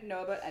believe I didn't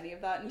know about any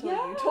of that until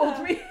you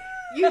told me.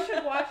 You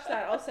should watch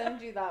that. I'll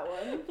send you that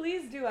one.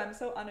 Please do. I'm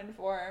so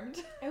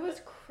uninformed. It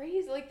was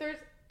crazy. Like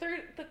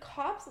the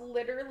cops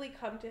literally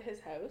come to his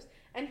house,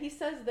 and he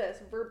says this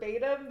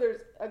verbatim.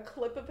 There's a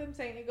clip of him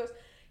saying,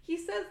 he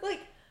says like,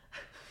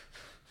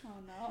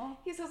 oh no.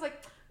 He says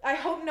like, I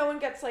hope no one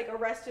gets like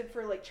arrested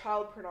for like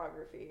child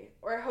pornography,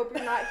 or I hope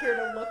you're not here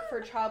to look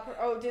for child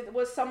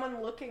was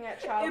someone looking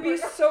at child pornography?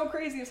 It'd be so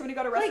crazy if somebody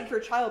got arrested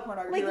for child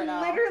pornography right now.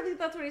 Like literally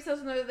that's what he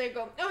says, and they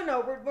go, oh no,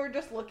 we're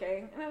just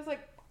looking. And I was like,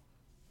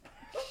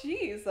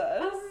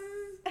 Jesus.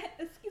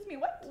 Excuse me,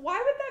 what? Why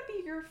would that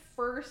be your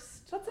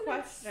first That's an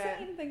question?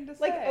 insane thing to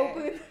say. Like,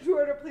 open the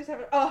door to please have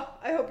it. Oh,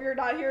 I hope you're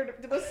not here.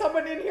 Was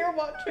someone in here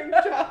watching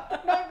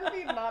child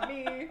pornography? Not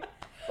me.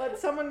 But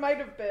someone might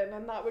have been,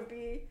 and that would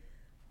be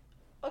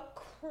a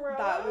crime.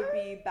 That would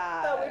be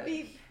bad. That would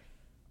be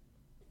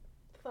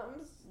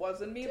thumbs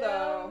Wasn't me, down.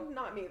 though.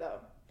 Not me,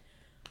 though.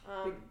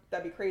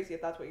 That'd be crazy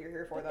if that's what you're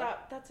here for, though.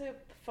 That's a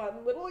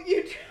fun little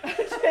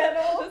YouTube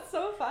channel. That's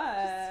so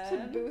fun. Just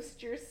to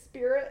boost your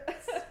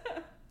spirits.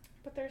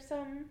 But there's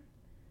some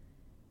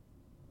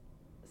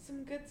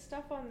good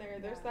stuff on there.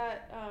 There's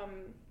that,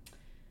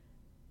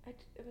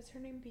 was her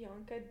name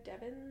Bianca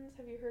Devins?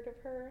 Have you heard of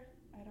her?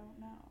 I don't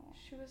know.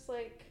 She was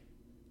like,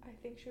 I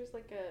think she was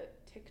like a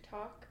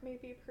TikTok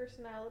maybe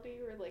personality,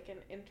 or like an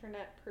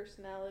internet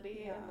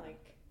personality, and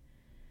like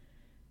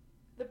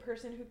the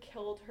person who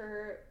killed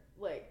her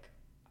like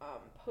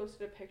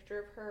posted a picture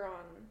of her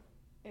on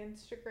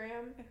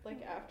Instagram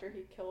like after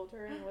he killed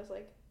her, and was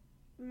like,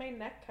 my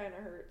neck kind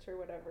of hurts or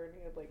whatever, and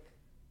he had like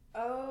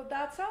Oh,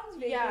 that sounds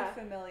vaguely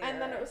familiar.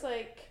 And then it was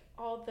like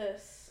all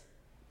this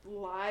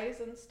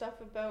lies and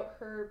stuff about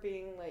her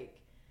being like,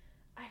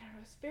 I don't know,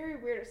 it's very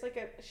weird. It's like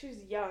she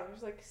was young, she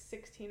was like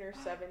 16 or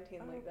 17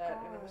 like that,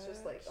 gosh. and it was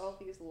just like all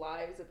these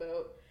lies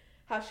about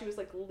how she was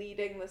like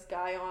leading this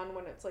guy on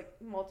when it's like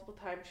multiple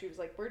times she was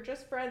like, we're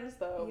just friends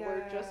though,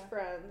 we're just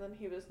friends, and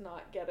he was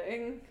not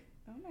getting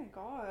oh my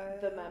god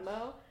the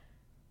memo.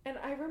 And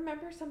I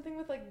remember something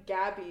with like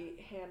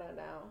Gabby Hanna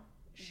now.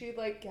 She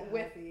like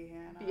with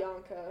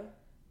Bianca.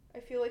 I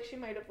feel like she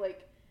might have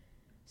like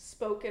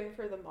spoken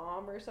for the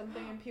mom or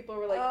something, and people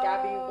were like,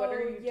 Gabby, what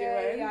are you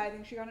doing? Yeah, I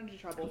think she got into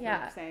trouble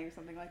for saying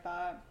something like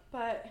that.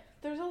 But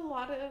there's a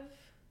lot of,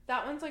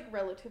 that one's like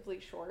relatively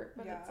short,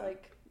 but it's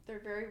like, they're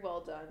very well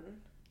done.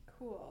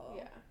 Cool.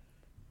 Yeah.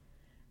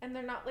 And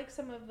they're not like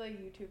some of the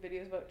YouTube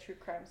videos about true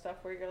crime stuff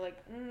where you're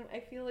like, I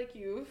feel like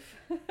you're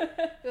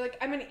like,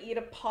 I'm gonna eat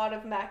a pot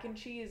of mac and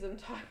cheese and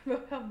talk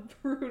about how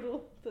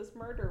brutal this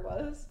murder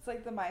was. It's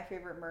like the My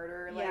Favorite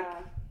Murder,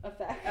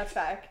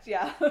 effect.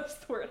 Yeah, that's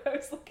the word I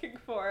was looking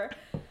for.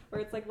 Where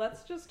it's like,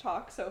 let's just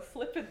talk so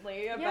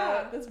flippantly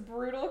about this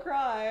brutal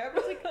crime. I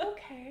was like,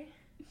 okay.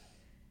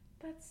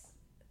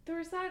 There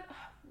was that,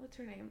 what's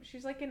her name?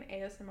 She's like an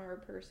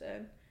ASMR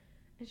person.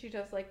 And she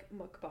does like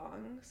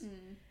mukbangs.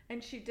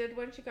 And she did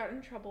when she got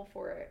in trouble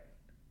for it.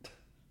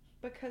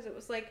 Because it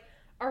was like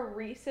a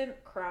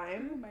recent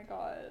crime. Oh my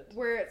god.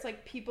 Where it's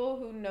like people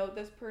who know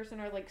this person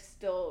are like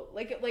still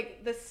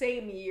like the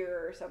same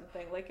year or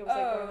something. Like it was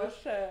like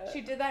shit. She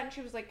did that, and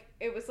she was like,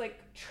 it was like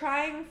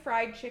trying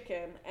fried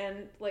chicken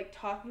and like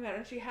talking about it,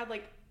 and she had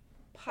like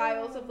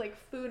piles of like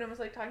food and was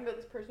like talking about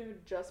this person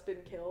who'd just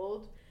been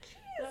killed. Jesus.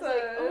 I was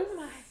like, oh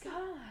my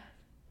god.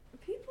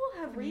 People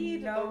have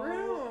read the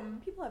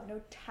room. People have no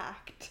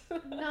tact.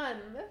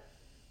 None.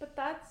 But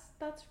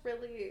that's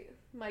really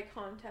my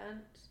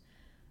content.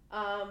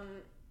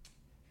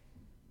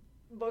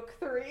 Book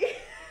 3.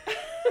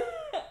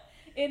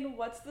 In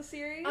what's the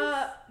series?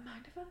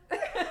 Mind if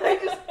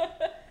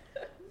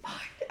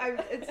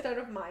I instead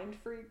of Mind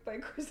Freak by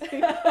Chris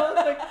Angel,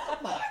 like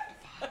Mind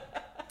Fuck.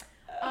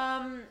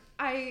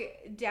 I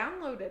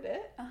downloaded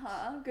it.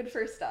 Good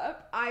first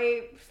step.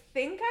 I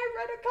think I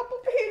read a couple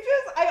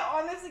pages. I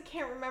honestly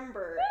can't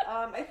remember.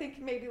 I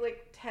think maybe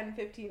like 10,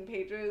 15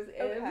 pages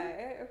in.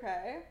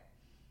 Okay.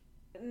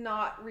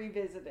 Not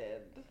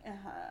revisited.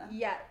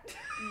 Yet.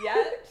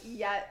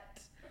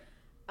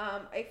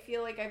 I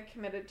feel like I've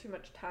committed too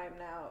much time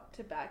now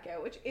to back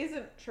out, which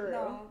isn't true.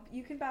 No,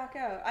 you can back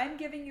out. I'm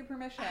giving you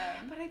permission.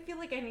 But I feel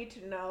like I need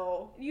to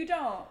know. You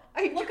don't.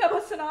 Look up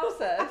a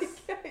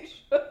synopsis. I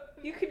should.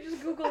 You can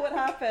just Google what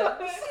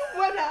happened.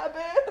 What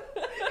happened?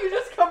 You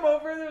just come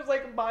over, there's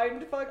like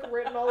mindfuck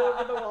written all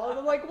over the wall, and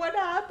I'm like, what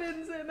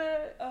happens in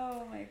it?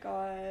 Oh my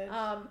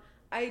god.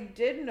 I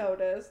did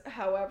notice,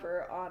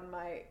 however, on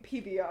my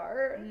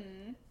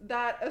PVR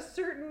that a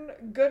certain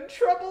Good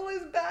Trouble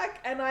is back,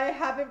 and I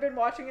haven't been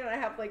watching it. I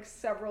have like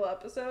several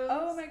episodes.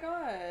 Oh my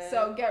god.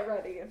 So get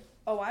ready.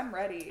 Oh, I'm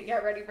ready.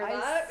 Get ready for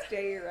that.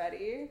 Stay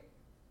ready.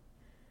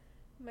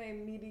 My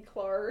meaty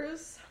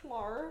claws.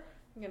 I'm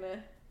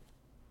gonna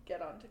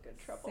get on to Good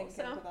Trouble. Sink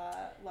into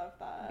that. Love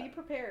that. Be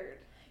prepared.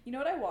 You know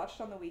what I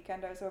watched on the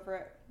weekend? I was over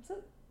at...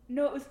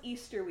 it was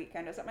Easter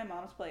weekend. I was at my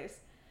mom's place.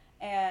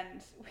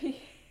 And we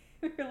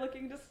were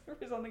looking just for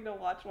something to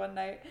watch one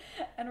night.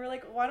 And we're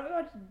like, why don't we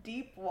watch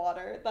Deep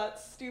Water? That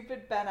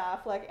stupid Ben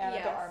Affleck, Anna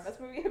de Armas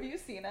movie. Have you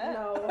seen it?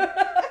 No.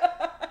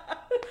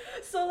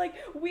 So, like,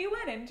 we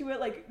went into it,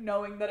 like,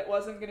 knowing that it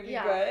wasn't going to be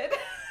good.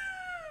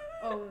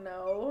 Oh,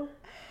 no.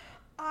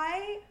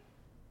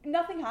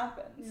 Nothing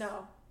happens.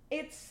 No.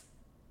 It's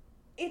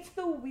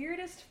the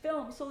weirdest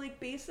film. So, like,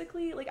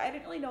 basically, like, I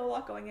didn't really know a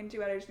lot going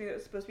into it. I just knew it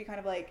was supposed to be kind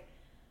of, like,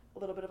 a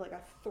little bit of, like,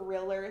 a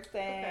thriller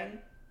thing. Okay.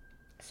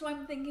 So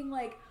I'm thinking,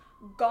 like,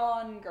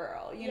 Gone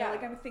Girl. You know,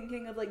 like, I'm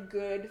thinking of, like,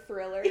 good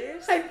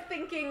thrillers. I'm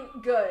thinking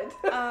good.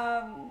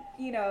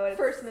 You know.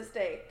 First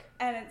Mistake.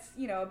 And it's,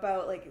 you know,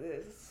 about, like,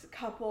 this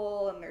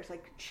couple, and there's,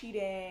 like,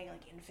 cheating,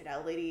 like,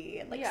 infidelity,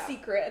 and, like,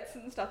 secrets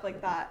and stuff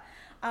like that.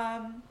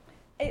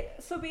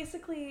 So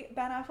basically,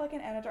 Ben Affleck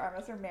and Anna de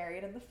Armas are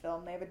married in the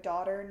film. They have a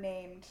daughter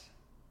named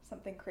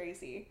something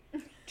crazy.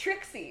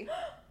 Trixie.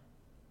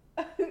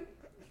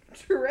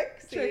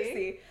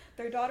 Trixie.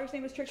 Their daughter's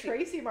name is Trixie.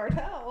 Tracy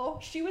Martell.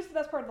 She was the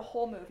best part of the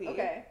whole movie.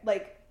 Okay.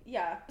 Like,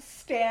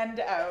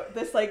 stand out.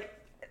 This, like,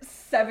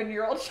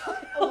 7-year-old child.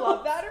 I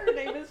love that her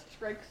name is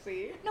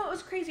Trixie. No, it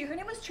was crazy. Her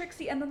name was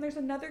Trixie, and then there's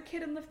another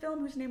kid in the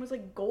film whose name was,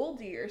 like,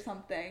 Goldie or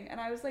something. And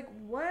I was like,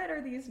 what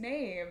are these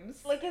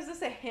names? Like, is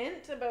this a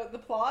hint about the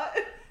plot?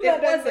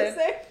 It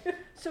wasn't.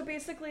 So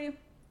basically,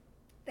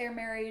 they're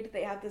married,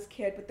 they have this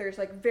kid, but there's,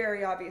 like,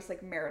 very obvious,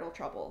 like, marital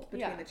trouble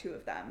between the two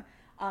of them.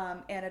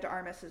 Anna de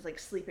Armas is, like,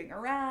 sleeping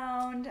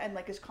around and,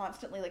 like, is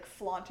constantly, like,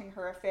 flaunting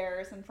her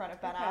affairs in front of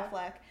Ben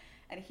Affleck,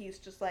 and he's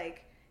just,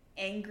 like,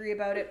 angry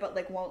about it, but,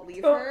 like, won't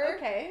leave her.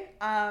 Okay.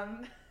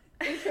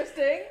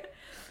 Interesting.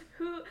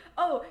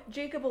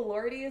 Jacob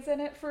Elordi is in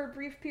it for a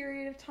brief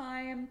period of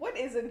time. What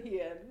isn't he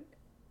in?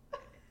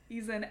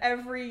 He's in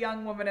every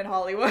young woman in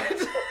Hollywood.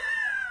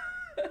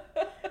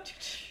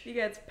 He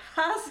gets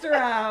passed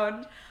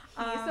around.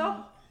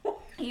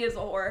 He is a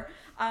whore.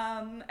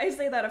 I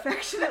say that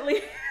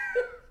affectionately.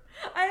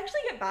 I actually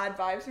get bad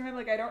vibes from him.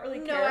 Like, I don't really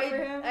care for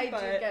him. I do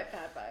get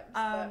bad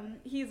vibes.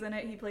 He's in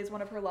it. He plays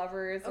one of her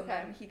lovers, and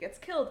then he gets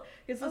killed.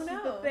 Because this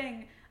is the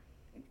thing.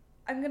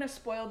 I'm gonna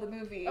spoil the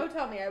movie. Oh,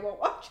 tell me, I won't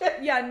watch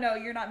it. Yeah, no,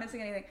 you're not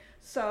missing anything.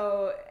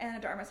 So, Anna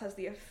de Armas has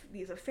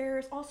these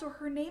affairs. Also,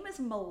 her name is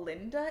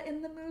Melinda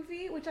in the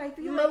movie, which I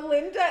feel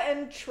Melinda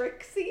and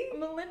Trixie?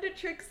 Melinda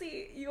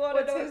Trixie. You want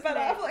to know what Ben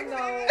Affleck's name?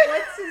 No,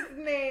 what's his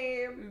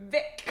name?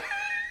 Vic.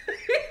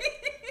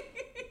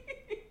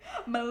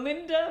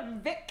 Melinda,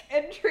 Vic,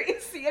 and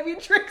Trixie.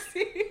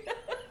 Trixie.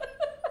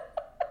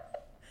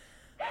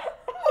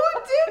 Who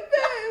did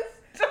this?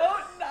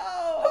 Don't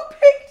know. Who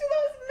picked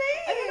those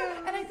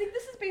names? And I think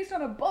this is based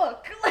on a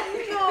book.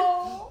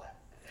 No.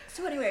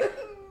 So anyway,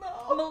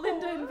 no.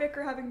 Melinda and Vic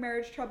are having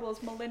marriage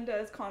troubles. Melinda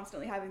is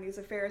constantly having these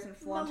affairs and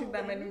flaunting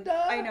them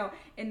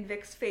in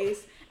Vic's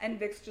face, and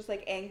Vic's just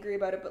like angry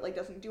about it, but like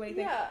doesn't do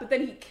anything. Yeah. But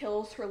then he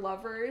kills her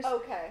lovers.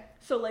 Okay.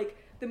 So like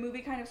the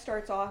movie kind of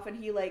starts off, and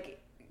he like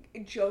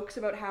jokes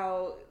about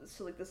how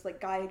this like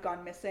guy had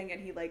gone missing,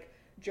 and he like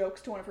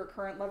jokes to one of her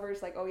current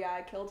lovers like, oh yeah,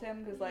 I killed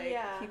him because like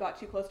he got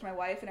too close to my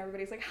wife, and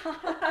everybody's like, ha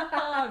ha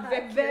ha,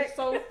 Vic, you're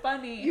so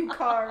funny, you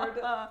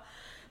card.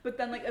 But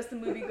then like as the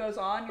movie goes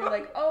on, you're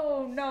like,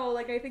 oh no,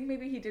 like I think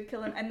maybe he did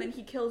kill him, and then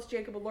he kills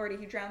Jacob Elordi.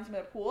 He drowns him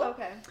in a pool.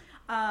 Okay.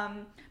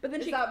 But then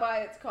is that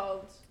why it's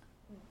called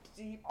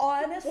Deep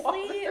honestly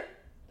Water?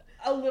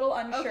 A little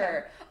unsure.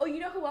 Okay. Oh, you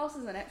know who else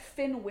is in it?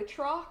 Finn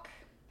Wittrock.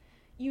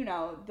 You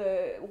know,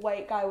 the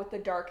white guy with the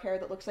dark hair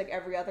that looks like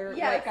every other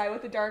white guy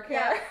with the dark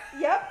hair.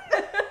 Yeah.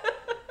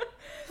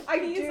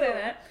 Yep. He's in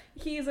it.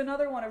 He's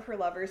another one of her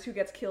lovers who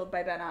gets killed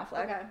by Ben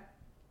Affleck. Okay.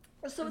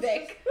 So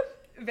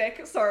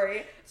Vic,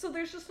 sorry. So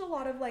there's just a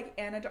lot of like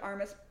Anna de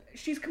Armas.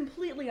 She's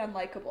completely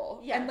unlikable.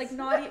 Yes. And like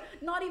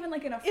not even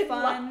like in a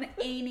fun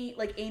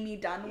Amy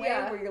Dunn way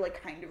where you're like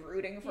kind of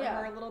rooting for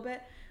her a little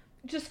bit.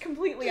 Just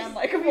completely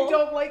unlikable. You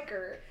don't like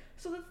her.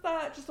 So that's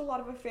that, just a lot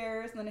of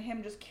affairs, and then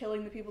him just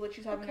killing the people that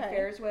she's having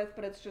affairs with,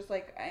 but it's just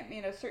like, I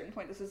mean, at a certain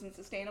point this isn't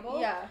sustainable.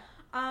 Yeah.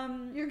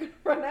 You're gonna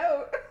run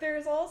out.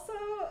 There's also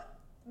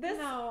this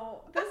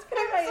part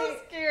I'm so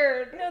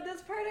scared. No,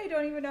 this part I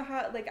don't even know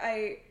how, like,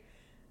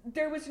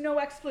 there was no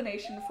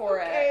explanation for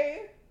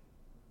it.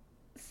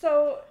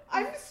 So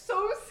I'm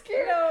so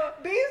scared. No.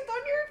 Based on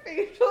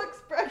your facial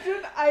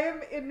expression, I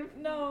am in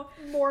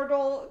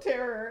mortal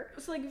terror.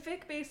 So like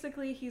Vic,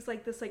 basically, he's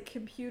like this like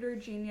computer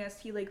genius.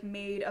 He like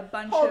made a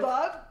bunch Hold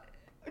on.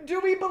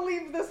 Do we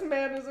believe this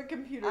man is a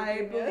computer genius?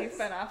 I believe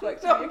Ben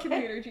Affleck to be a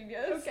computer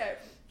genius. Okay.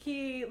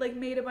 He like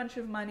made a bunch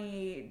of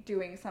money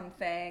doing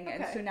something,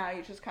 and so now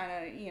he's just kind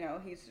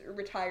of, he's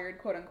retired,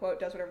 quote unquote,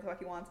 does whatever the fuck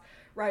he wants,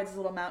 rides his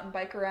little mountain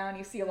bike around.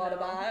 You see a lot of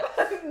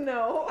that.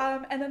 No.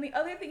 And then the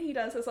other thing he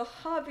does as a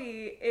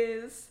hobby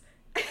is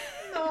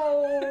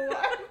no,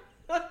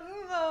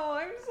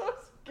 I'm so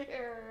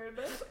scared.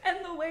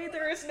 And the way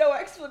there is no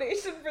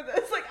explanation for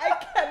this, like I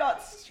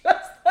cannot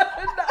stress that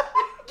enough.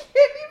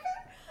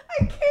 I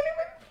can't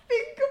even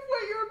think of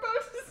what you're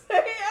about to say,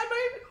 and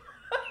I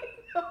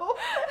know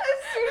as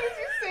soon as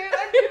you say it,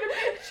 I'm gonna be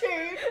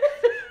chained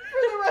for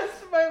the rest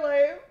of my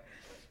life.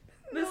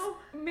 This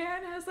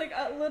man has like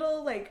a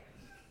little like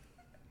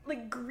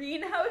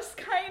greenhouse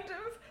kind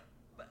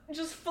of,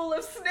 just full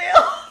of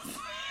snails.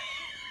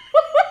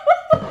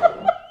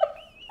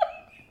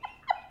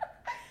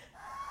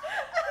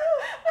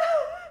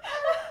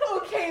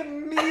 Okay,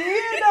 me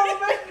in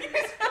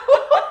elementary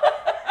school.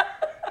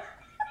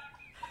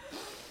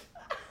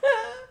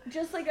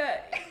 Just like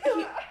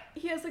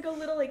he has like a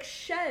little like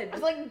shed.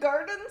 Like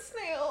garden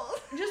snails.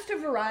 Just a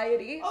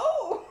variety.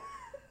 Oh.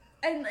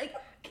 And like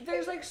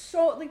there's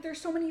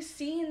so many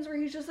scenes where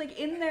he's just like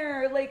in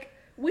there like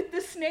with the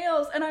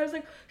snails, and I was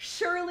like,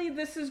 surely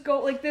this is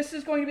going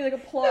to be like a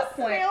plot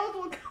point. The snails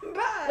will come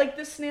back. Like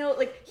the snail,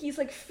 like he's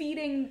like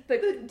feeding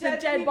the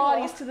dead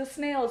bodies to the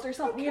snails or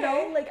something,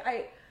 like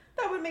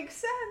that would make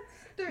sense.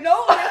 The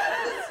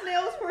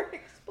snails weren't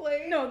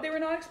explained. No, they were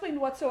not explained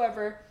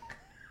whatsoever.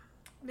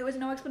 There was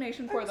no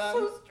explanation for them. I'm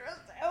so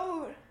stressed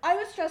out. I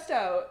was stressed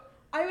out.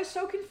 I was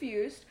so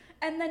confused.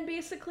 And then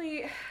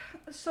basically,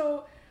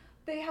 so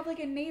they have like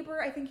a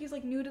neighbor. I think he's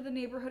like new to the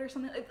neighborhood or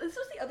something. This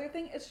was the other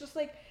thing. It's just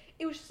like,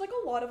 it was just like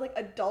a lot of like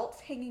adults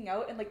hanging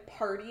out and like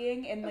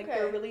partying in like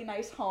their really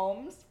nice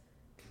homes.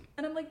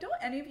 And I'm like, don't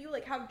any of you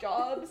like have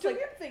jobs? Don't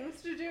you have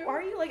things to do? Why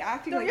are you like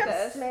acting like this? Don't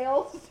you have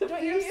snails to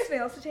Don't you have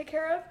snails to take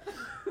care of?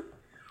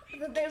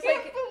 There's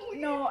like,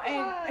 no,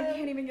 I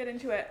can't even get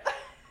into it.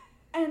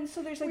 And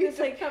so there's like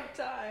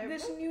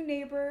this new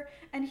neighbor,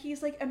 and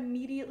he's like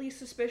immediately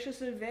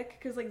suspicious of Vic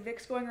because like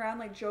Vic's going around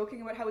like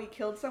joking about how he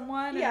killed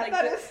someone. Yeah, and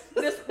like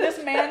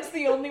this man's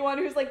the only one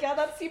who's like, yeah,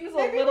 that seems a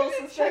little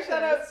suspicious. Check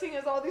that out, seeing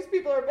as all these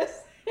people are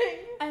missing.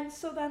 And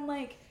so then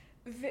like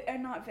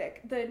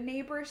the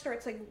neighbor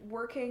starts like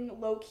working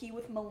low key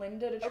with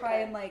Melinda to try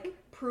and like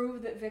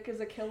prove that Vic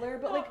is a killer,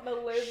 but like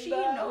Melinda. She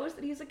knows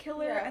that he's a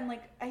killer, and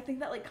like I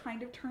think that like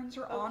kind of turns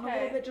her on a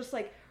little bit, just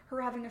like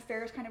her having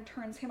affairs kind of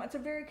turns him. It's a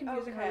very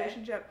confusing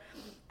relationship.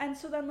 And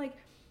so then, like,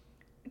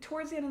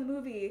 towards the end of the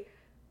movie,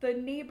 the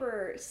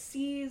neighbor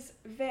sees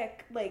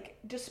Vic, like,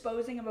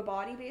 disposing of a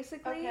body,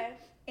 basically. Okay.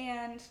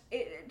 And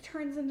it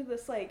turns into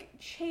this, like,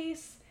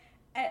 chase.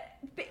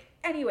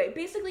 Anyway,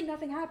 basically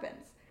nothing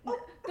happens. Oh.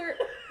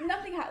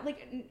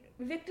 Like,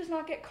 Vic does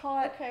not get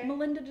caught. Okay.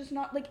 Melinda does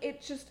not, like,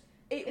 it just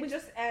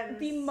ends.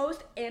 The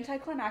most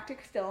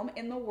anticlimactic film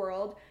in the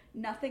world.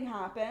 Nothing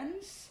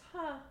happens.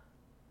 Huh.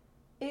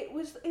 It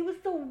was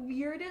the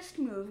weirdest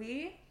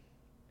movie.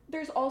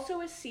 There's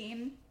also a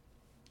scene,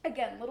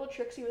 again, Little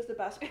Trixie was the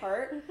best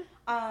part.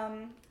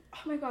 Oh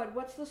my god,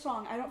 what's the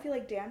song? I Don't Feel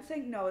Like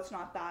Dancing? No, it's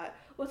not that.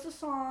 What's the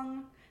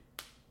song?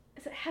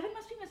 Is it Heaven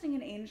Must Be Missing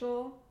an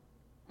Angel?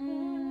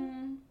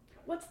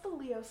 What's the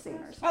Leo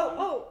Singer song?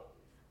 Oh.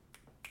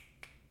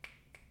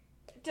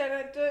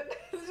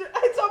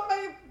 It's on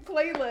my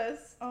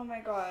playlist. Oh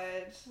my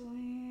god.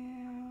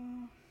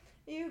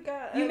 You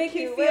make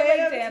me feel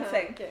like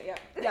dancing. Okay,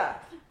 yeah.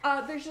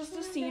 There's just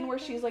a scene where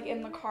she's like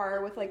in the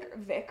car with like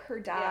Vic, her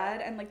dad,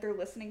 and like they're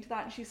listening to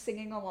that and she's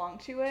singing along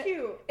to it.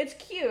 Cute. It's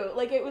cute.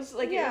 Like it was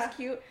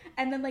cute.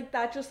 And then like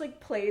that just like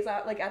plays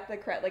out like at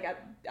the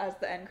as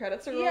the end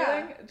credits are rolling.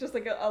 Yeah. Just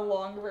like a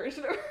long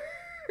version of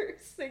her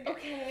singing.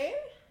 Okay.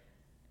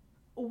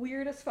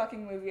 Weirdest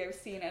fucking movie I've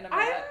seen in a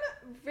minute.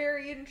 I'm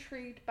very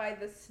intrigued by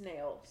the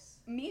snails.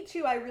 Me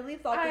too. I really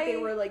thought that they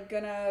were like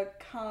gonna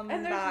come back.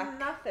 And there's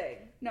nothing.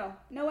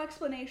 No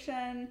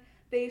explanation.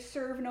 They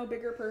serve no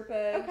bigger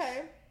purpose.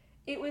 Okay.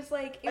 It was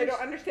like I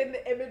don't understand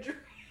the imagery.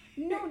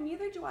 No,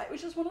 neither do I. It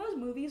was just one of those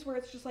movies where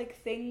it's just like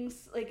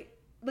things like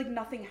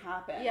nothing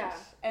happened. Yeah.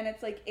 And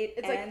it's like it's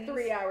ends. Like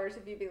 3 hours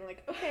of you being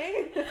like,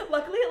 okay.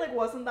 Luckily it like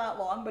wasn't that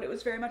long, but it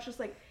was very much just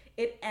like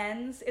it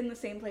ends in the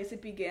same place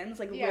it begins.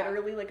 Like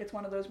literally like it's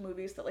one of those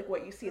movies that like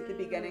what you see at the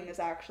beginning is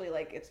actually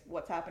like it's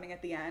what's happening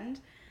at the end.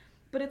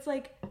 But it's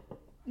like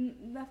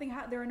nothing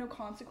there are no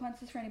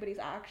consequences for anybody's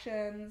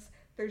actions.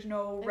 There's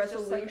no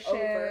resolution. Just,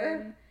 like,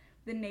 over.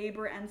 The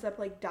neighbor ends up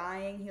like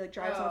dying. He like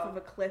drives off of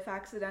a cliff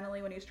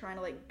accidentally when he's trying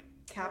to like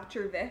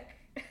capture Vic.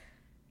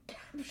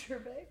 Capture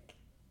Vic.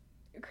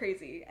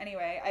 Crazy.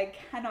 Anyway, I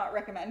cannot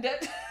recommend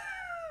it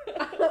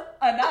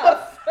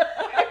enough.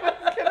 I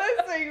was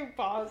gonna say you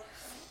paused.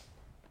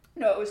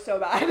 No, it was so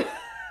bad.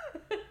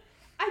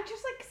 I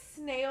just like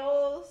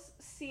snails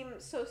seem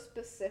so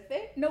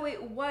specific. No,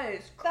 it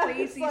was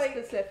crazy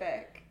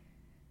specific.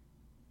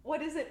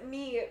 What does it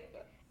mean?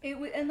 It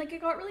was, and like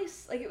it got really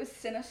like it was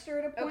sinister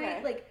at a point.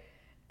 Okay. Like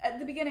at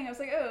the beginning, I was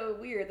like, "Oh,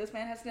 weird. This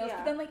man has snails." Yeah.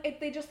 But then like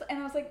they just and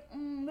I was like,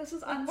 "This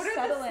is unsettling." What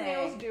are the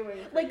snails doing?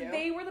 For like you?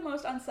 they were the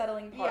most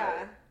unsettling part.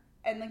 Yeah.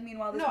 And like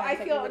meanwhile, this No, man's I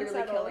like feel literally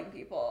unsettled. killing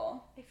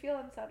people. I feel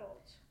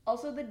unsettled.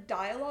 Also, the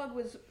dialogue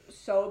was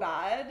so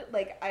bad.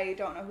 Like I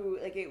don't know who.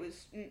 Like it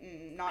was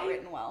not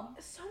written well.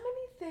 So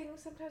many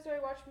things. Sometimes when I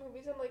watch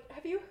movies, I'm like,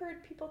 have you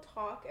heard people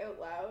talk out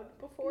loud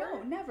before?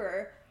 No,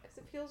 never. Because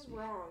it feels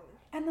wrong.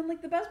 And then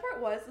like the best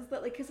part was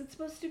that like because it's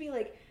supposed to be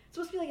like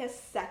a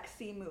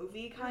sexy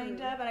movie kind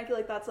of, and I feel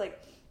like that's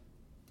like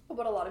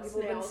what a lot of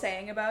people have been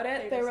saying about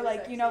it. They were like,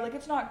 sexy. you know, like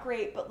it's not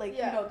great, but like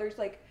you know, there's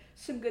like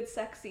some good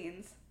sex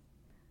scenes.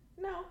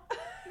 No.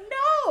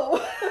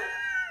 No.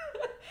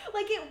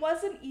 Like it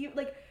wasn't even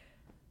like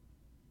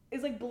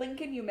it's like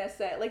blink and you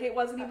miss it. Like it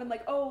wasn't even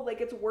like, oh,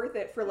 like it's worth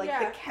it for like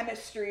the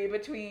chemistry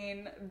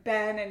between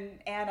Ben and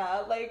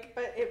Anna. Like,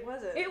 but it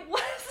wasn't.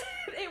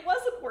 It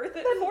wasn't worth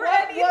it then for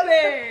what anything.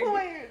 Was the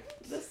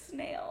point? The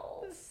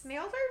snails. The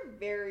snails are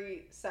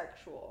very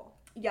sexual.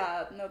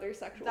 Yeah, no, they're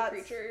sexual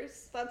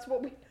creatures. That's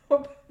what we know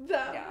about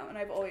them. Yeah, and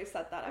I've always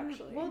said that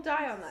actually. We'll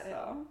die on that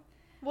hill.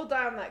 We'll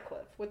die on that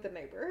cliff with the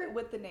neighbor.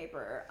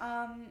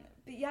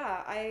 But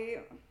yeah,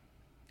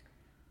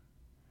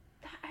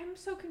 I'm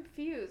so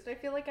confused. I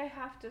feel like I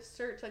have to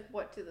search, like,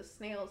 what do the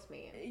snails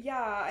mean?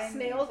 Yeah,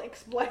 snails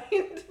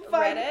explained.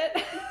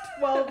 Reddit.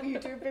 12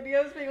 YouTube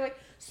videos being like,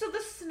 so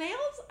the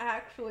snails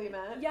actually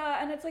meant.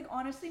 Yeah, and it's like,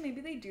 honestly, maybe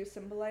they do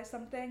symbolize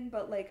something,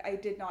 but like, I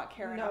did not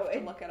care enough to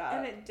look it up.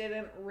 And it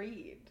didn't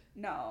read.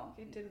 No.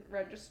 It didn't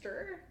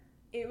register.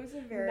 It was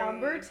a very...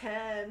 Number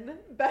 10,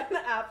 Ben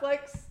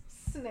Affleck's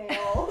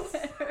Snails.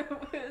 It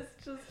was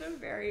just a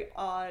very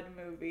odd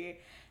movie,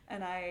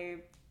 and I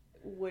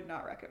would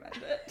not recommend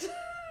it.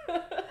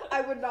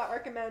 I would not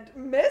recommend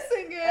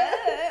missing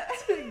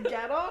it.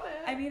 Get on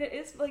it. I mean, it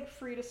is like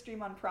free to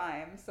stream on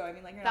Prime, so I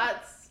mean, like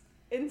that's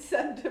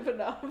incentive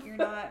enough. You're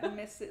not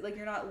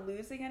you're not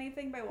losing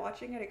anything by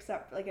watching it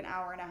except like an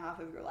hour and a half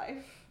of your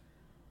life,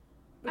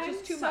 which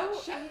is too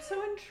much. I'm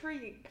so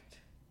intrigued.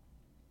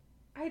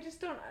 I just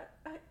don't.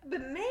 The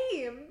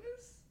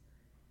names.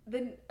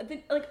 The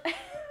like.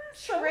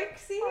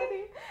 Trixie.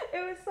 It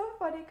was so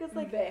funny because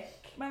like Vic.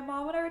 My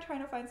mom and I were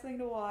trying to find something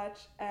to watch,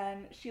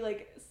 and she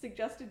like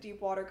suggested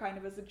Deepwater kind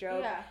of as a joke.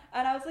 Yeah.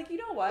 And I was like, you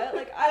know what?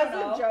 Like I don't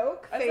know. As a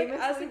joke.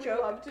 As a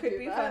joke, could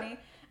be funny.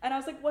 And I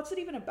was like, what's it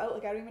even about?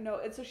 Like I don't even know.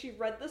 And so she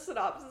read the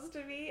synopsis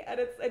to me, and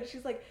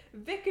she's like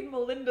Vic and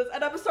Melinda's,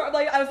 and I'm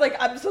sorry.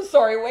 I'm so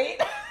sorry. Wait.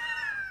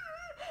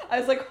 I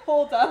was like,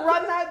 hold up.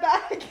 Run that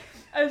back.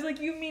 I was like,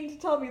 you mean to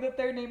tell me that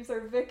their names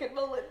are Vic and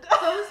Melinda?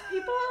 Those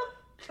people,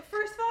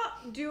 first of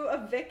all, do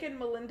a Vic and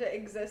Melinda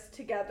exist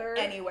together?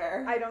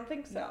 Anywhere. I don't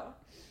think so. No.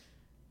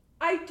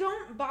 I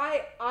don't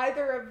buy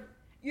either of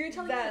You're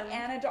telling them. me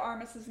Anna de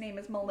Armas's name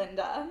is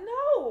Melinda?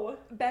 No.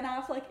 Ben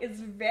Affleck is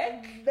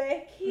Vic?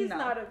 Vic? He's No.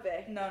 not a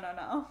Vic.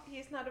 No.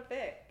 He's not a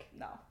Vic.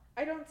 No.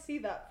 I don't see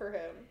that for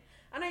him.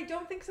 And I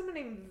don't think someone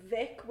named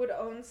Vic would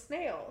own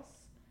snails.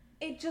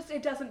 It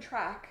doesn't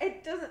track.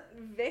 It doesn't.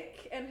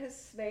 Vic and his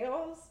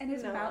snails? And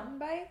his No. mountain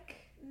bike?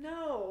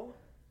 No.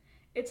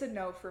 It's a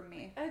no from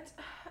me.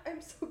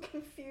 I'm so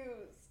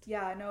confused.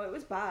 Yeah, no, it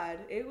was bad.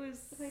 It was...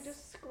 I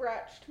just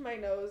scratched my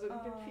nose in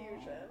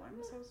confusion.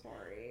 I'm so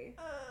sorry.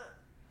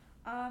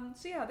 Uh,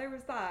 So yeah, there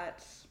was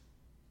that.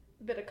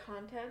 Bit of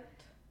content.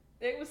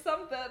 It was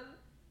something.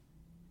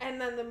 And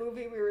then the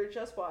movie we were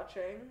just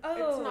watching.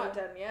 Oh. It's not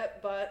done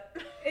yet, but...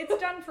 It's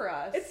done for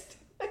us.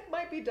 It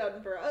might be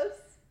done for us.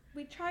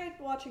 We tried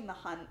watching The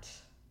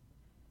Hunt.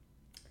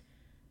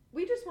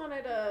 We just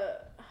wanted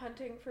a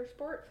hunting for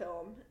sport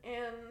film,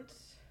 and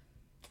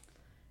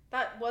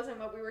that wasn't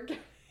what we were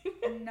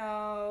getting.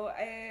 No,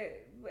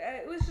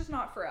 it was just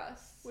not for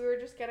us. We were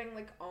just getting,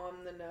 like,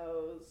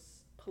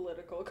 on-the-nose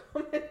political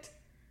commentary.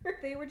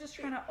 They were just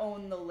trying to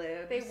own the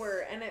libs. They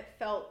were, and it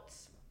felt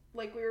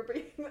like we were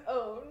being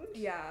owned.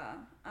 Yeah.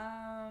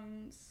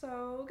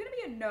 So gonna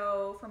be a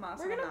no from us.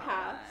 We're gonna on that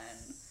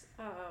pass.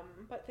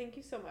 But thank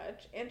you so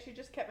much. And she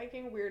just kept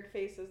making weird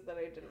faces that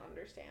I didn't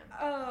understand. one.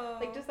 Oh.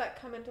 Like, does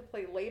that come into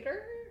play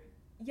later?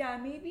 Yeah,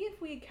 maybe if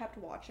we kept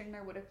watching,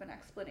 there would have been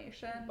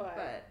explanation.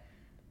 But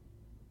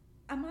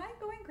am I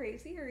going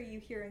crazy, or are you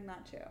hearing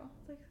that too?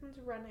 It's like someone's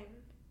running.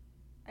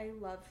 I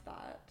love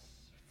that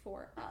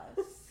for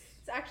us.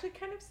 It's actually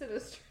kind of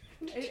sinister.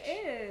 It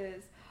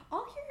is.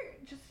 I'll hear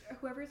just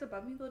whoever's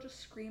above me, they'll just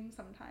scream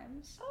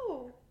sometimes.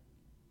 Oh.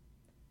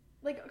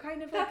 Like,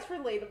 kind of That's like...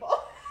 relatable.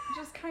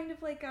 Just kind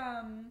of like,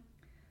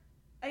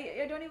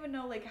 I don't even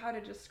know, like, how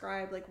to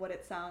describe, like, what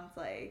it sounds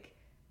like.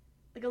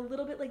 Like, a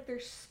little bit like they're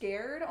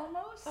scared,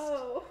 almost.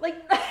 Oh. Like,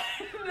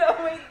 no,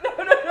 wait,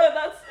 no,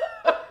 that's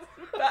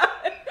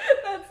bad.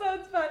 That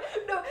sounds bad.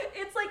 No,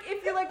 it's like,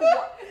 if you're like,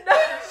 what?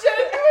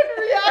 Genuine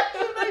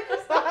reaction I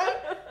just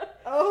had.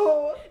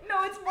 Oh.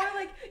 No, it's more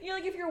like, you know,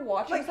 like if you're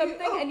watching Like,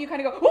 something oh. and you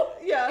kind of go, oh,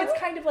 Yeah. it's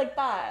kind of like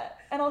that.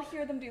 And I'll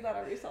hear them do that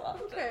every so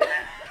often. Okay.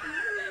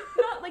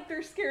 Not like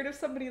they're scared of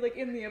somebody, like,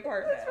 in the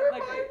apartment. This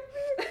reminds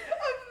me of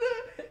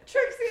the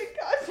Trixie and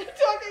Katja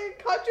talking, and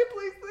Katja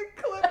plays the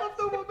clip of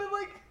the woman,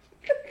 like,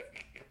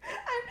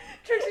 and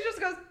Trixie just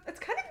goes, it's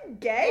kind of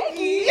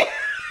gay.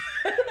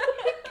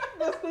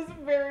 This was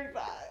very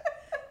bad.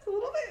 It's a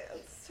little bit,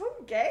 it's so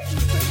gay.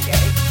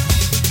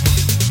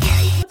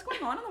 What's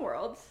going on in the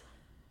world?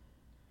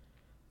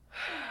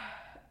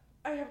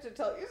 I have to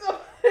tell you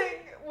something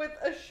with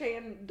a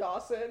Shane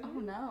Dawson. Oh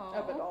no.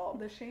 Of it all.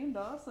 The Shane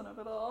Dawson of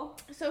it all.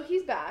 So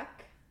he's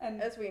back.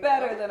 And as we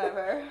better know. than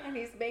ever. And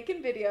he's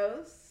making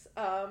videos.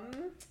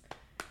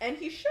 And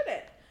he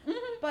shouldn't.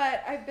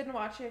 But I've been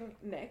watching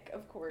Nick,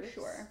 of course.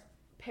 Sure.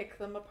 Pick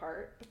them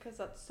apart because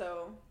that's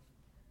so...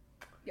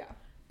 Yeah.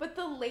 But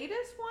the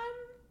latest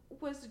one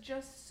was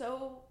just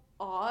so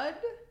odd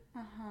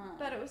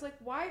that it was like,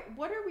 why?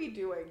 What are we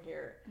doing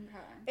here?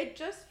 Okay. It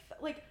just,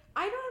 like,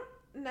 I don't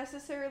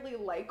necessarily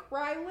like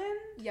Ryland.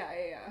 Yeah.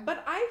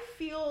 But I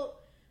feel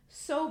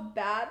so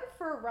bad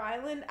for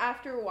Ryland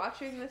after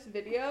watching this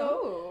video.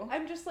 Oh.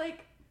 I'm just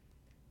like,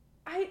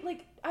 I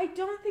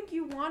don't think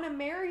you want to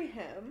marry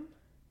him.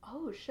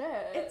 Oh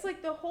shit. It's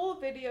like the whole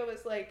video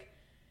is like,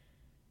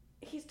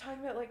 he's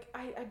talking about like,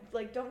 I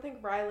like don't think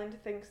Ryland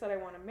thinks that I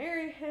want to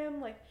marry him.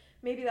 Like,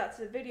 maybe that's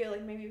the video.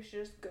 Like, maybe we should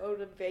just go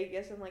to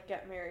Vegas and like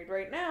get married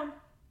right now.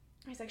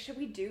 He's like, should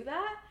we do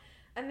that?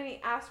 And then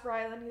he asked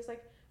Ryland, he's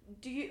like,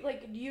 do you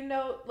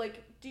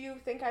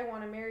think I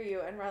want to marry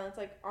you? And Ryland's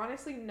like,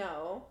 honestly,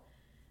 no.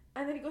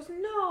 And then he goes,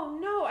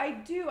 no, I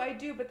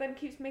do. But then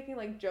keeps making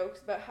like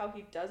jokes about how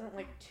he doesn't,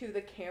 like, to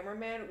the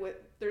cameraman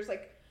there's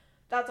like,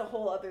 that's a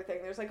whole other thing.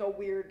 There's like a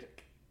weird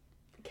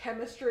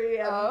chemistry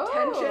and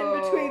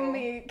tension between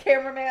the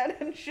cameraman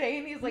and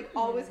Shane. He's like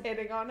always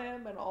hitting on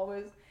him and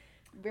always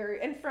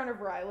very in front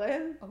of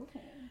Ryland. Okay.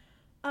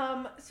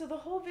 So the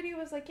whole video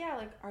was like, yeah,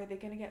 like, are they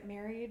gonna get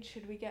married?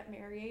 Should we get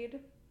married?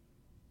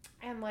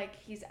 And like,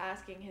 he's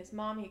asking his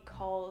mom. He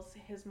calls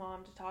his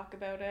mom to talk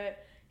about it.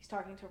 He's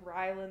talking to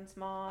Ryland's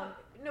mom.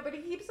 No, but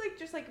he keeps like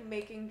just like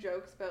making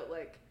jokes about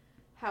like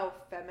how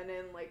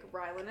feminine like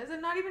Ryland is,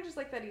 and not even just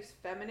like that he's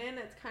feminine.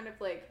 It's kind of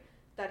like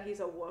that he's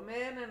a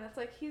woman, and it's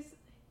like he's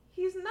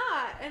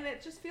not, and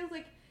it just feels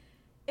like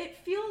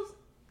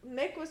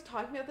Nick was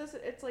talking about this.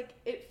 It's like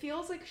it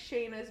feels like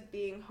Shane is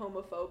being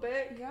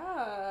homophobic.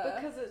 Yeah.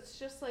 Because it's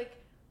just like,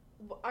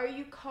 are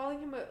you calling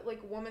him a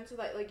like woman so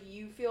that like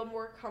you feel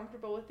more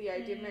comfortable with the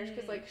idea of marriage?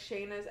 Because like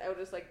Shane is out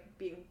as like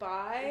being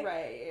bi,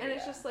 right? And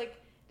it's just like,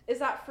 is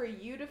that for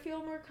you to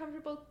feel more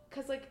comfortable?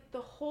 Because like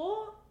the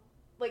whole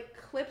like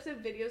clips of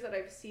videos that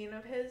I've seen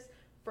of his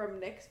from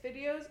Nick's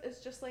videos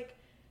is just like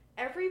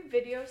every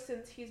video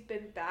since he's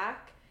been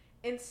back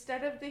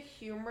instead of the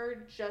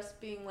humor just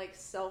being like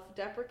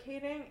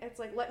self-deprecating, it's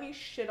like, let me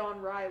shit on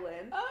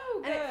Rylan.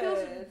 Oh, good. And it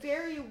feels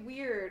very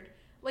weird.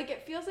 Like,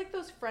 it feels like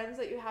those friends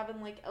that you have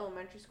in like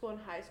elementary school and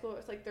high school.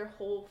 It's like their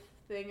whole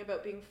thing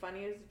about being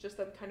funny is just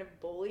them kind of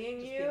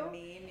bullying just you. Being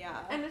mean,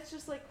 yeah. And it's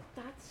just like,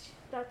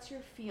 that's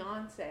your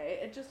fiance.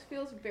 It just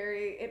feels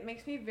it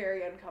makes me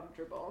very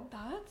uncomfortable.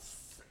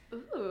 That's,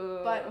 ooh.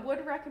 But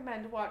would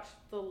recommend watch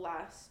the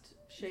last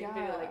Shane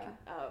video, like,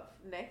 of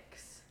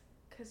Nick's,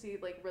 because he,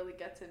 like, really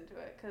gets into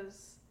it,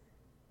 because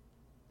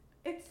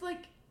it's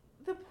like,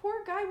 the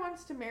poor guy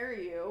wants to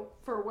marry you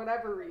for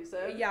whatever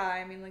reason. Yeah,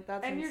 I mean, like,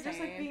 that's and insane. You're just,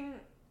 like, being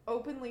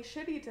openly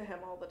shitty to him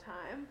all the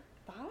time.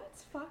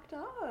 That's fucked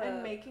up.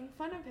 And making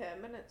fun of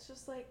him, and it's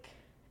just, like,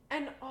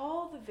 and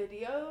all the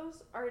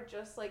videos are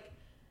just, like,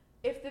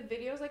 if the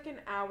video's, like, an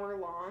hour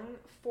long,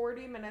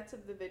 40 minutes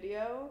of the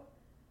video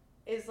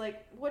is,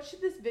 like, what should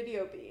this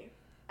video be?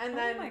 And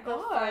then the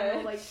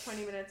final, like,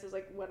 20 minutes is,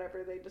 like,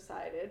 whatever they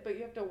decided. But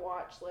you have to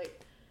watch,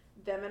 like,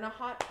 them in a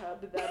hot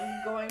tub,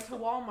 them going to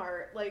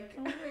Walmart. Like,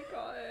 oh my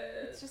god.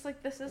 It's just,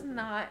 like, this is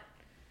not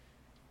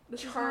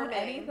this charming. Is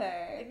not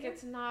anything. Like,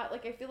 it's not,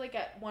 like, I feel like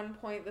at one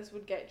point this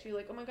would get you,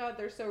 like, oh my god,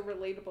 they're so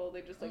relatable.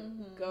 They just, like,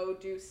 go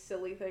do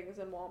silly things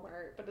in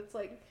Walmart. But it's,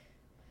 like,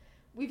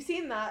 we've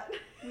seen that.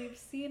 We've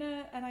seen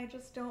it, and I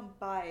just don't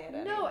buy it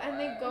anymore. No, and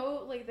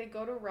they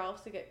go to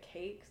Ralph's to get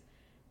cakes.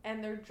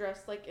 And they're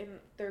dressed, like, in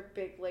their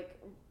big, like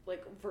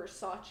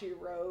Versace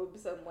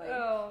robes and, like,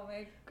 oh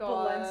my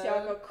god,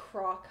 Balenciaga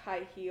Croc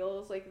high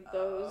heels, like,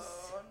 those.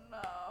 Oh, no.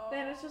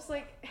 Then it's just,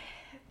 like,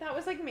 that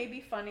was, like, maybe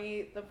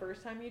funny the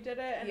first time you did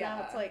it, and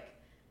now it's, like,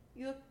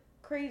 you look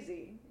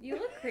crazy. You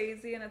look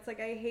crazy, and it's, like,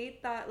 I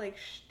hate that, like,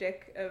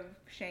 shtick of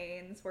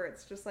Shane's where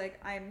it's just, like,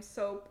 I'm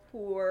so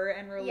poor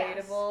and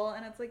relatable,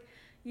 and it's, like,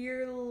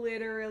 you're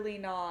literally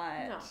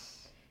not. No.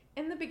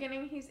 In the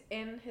beginning, he's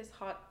in his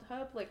hot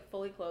tub, like,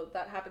 fully clothed.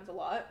 That happens a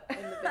lot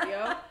in the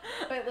video.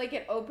 But, like,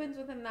 it opens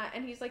with him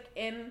and he's, like,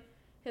 in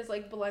his,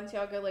 like,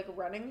 Balenciaga, like,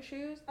 running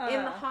shoes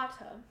in the hot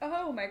tub.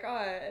 Oh, my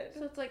God.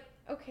 So it's like,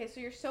 okay,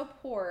 so you're so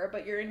poor,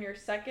 but you're in your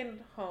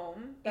second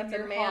home. That's in a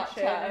your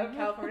mansion in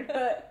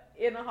California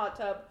in a hot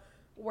tub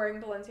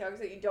wearing Balenciagas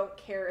that you don't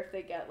care if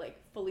they get,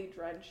 like, fully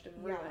drenched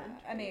and ruined.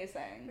 Yeah,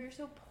 amazing. But you're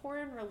so poor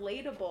and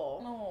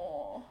relatable.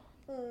 Oh.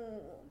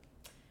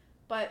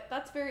 But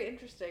that's very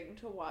interesting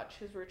to watch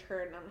his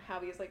return on how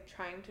he's, like,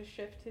 trying to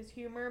shift his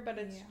humor, but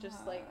it's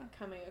just, like,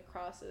 coming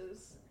across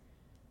as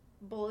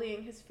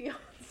bullying his fiance.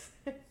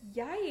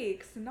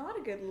 Yikes. Not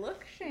a good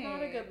look, Shane.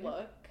 Not a good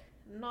look.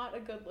 Not a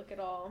good look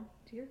at all.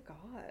 Dear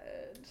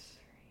God.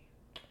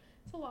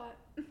 It's a lot.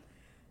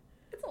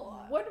 It's a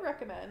lot. Would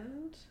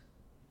recommend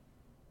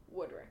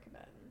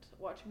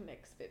watching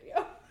Nick's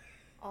video.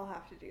 I'll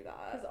have to do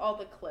that. Because all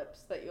the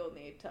clips that you'll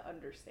need to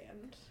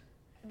understand.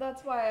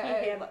 That's why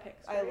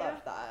I love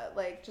love that.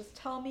 Like, just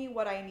tell me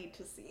what I need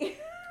to see.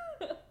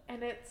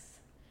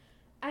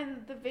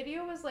 And the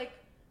video was, like,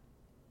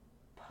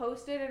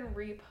 posted and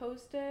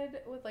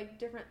reposted with, like,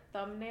 different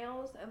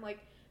thumbnails, and, like,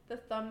 the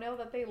thumbnail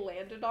that they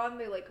landed on,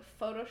 they, like,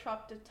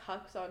 photoshopped a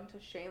tux onto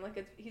Shane.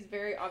 Like, he's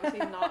very obviously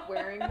not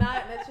wearing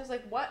that, and it's just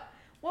like, what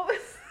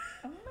was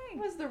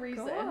the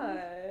reason?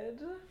 God.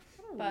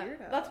 What a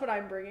weirdo. That's what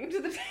I'm bringing to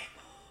the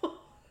table.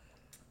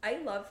 I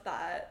love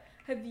that.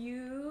 Have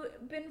you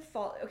been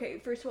okay,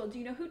 first of all, do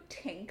you know who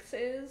Tinks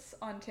is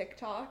on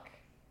TikTok?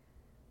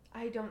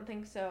 I don't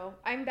think so.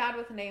 I'm bad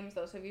with names,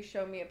 though, so if you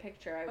show me a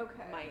picture,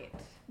 I might.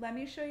 Let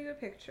me show you a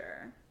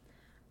picture.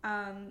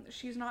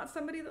 She's not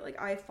somebody that,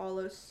 like, I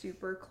follow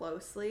super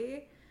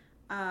closely,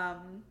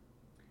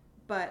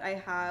 but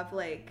I have,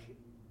 like,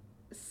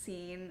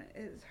 seen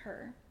is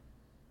her.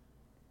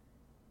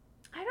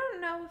 I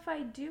don't know if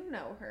I do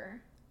know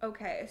her.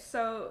 Okay,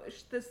 so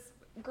this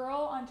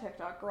girl on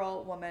TikTok,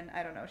 woman,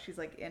 I don't know, she's,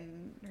 like,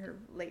 in her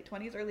late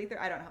 20s, early 30s,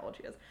 I don't know how old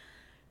she is.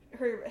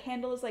 Her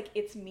handle is, like,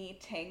 It's Me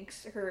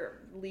Tinks. Her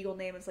legal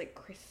name is, like,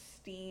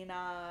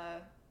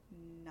 Christina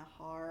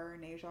Najar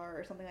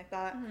or something like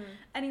that. Mm-hmm.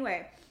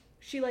 Anyway,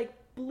 she, like,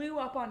 blew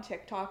up on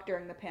TikTok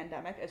during the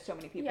pandemic, as so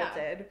many people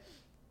did.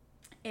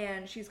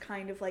 And she's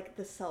kind of, like,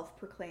 the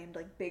self-proclaimed,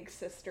 like, big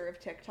sister of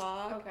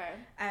TikTok. Okay.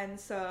 And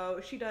so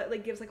she does,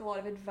 like, gives, like, a lot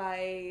of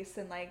advice,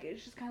 and, like,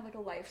 it's just kind of, like,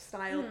 a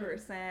lifestyle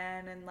person,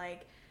 and,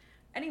 like,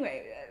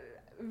 anyway,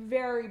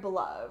 very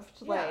beloved.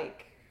 Yeah.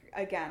 Like,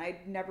 again, I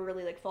never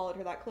really, like, followed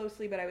her that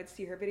closely, but I would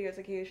see her videos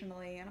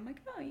occasionally, and I'm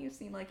like, oh, you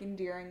seem, like,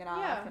 endearing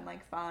enough, and,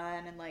 like,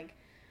 fun, and, like,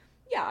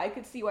 yeah, I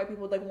could see why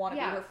people would, like, want to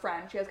be her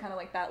friend. She has kind of,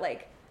 like, that,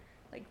 like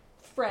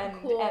friend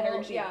cool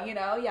energy, you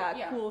know?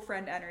 Yeah, cool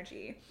friend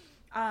energy.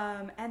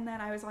 And then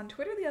I was on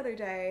Twitter the other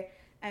day,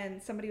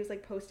 and somebody was,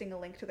 like, posting a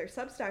link to their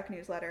Substack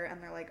newsletter,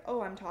 and they're like,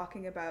 oh, I'm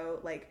talking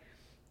about, like,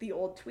 the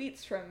old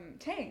tweets from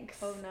Tinks.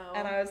 Oh, no.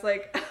 And I was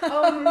like,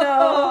 oh,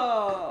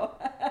 no.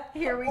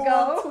 Here we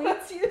go. Old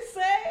tweets, you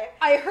say?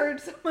 I heard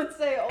someone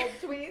say old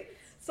tweets.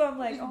 So I'm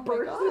like, oh,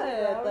 my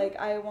God. Like,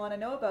 I want to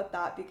know about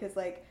that, because,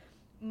 like,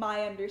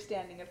 my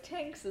understanding of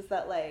Tinks is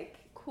that, like,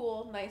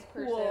 cool, nice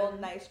person. Cool,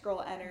 nice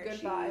girl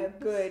energy.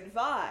 Good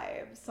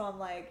vibes. So I'm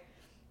like,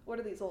 what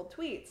are these old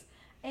tweets?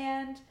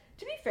 And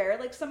to be fair,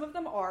 like, some of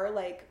them are,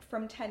 like,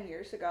 from 10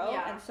 years ago.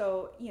 Yeah. And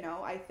so, you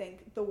know, I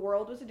think the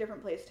world was a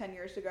different place 10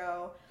 years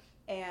ago.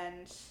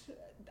 And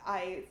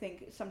I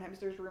think sometimes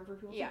there's room for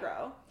people to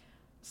grow.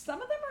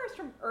 Some of them are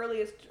from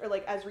earliest, or,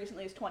 like, as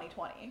recently as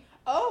 2020.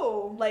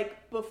 Oh. Like,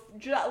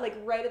 like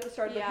right at the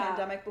start of the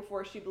pandemic,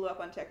 before she blew up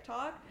on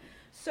TikTok.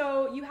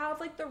 So you have,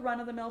 like, the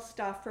run-of-the-mill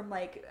stuff from,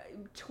 like,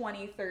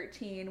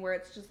 2013, where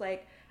it's just,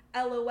 like,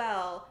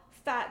 LOL,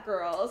 fat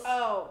girls.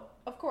 Oh,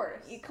 of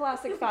course.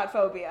 Classic fat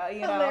phobia,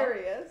 you know?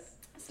 Hilarious.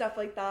 Stuff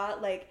like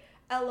that. Like,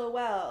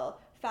 LOL,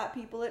 fat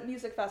people at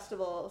music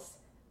festivals.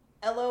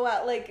 LOL,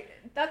 like...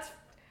 That's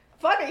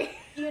funny.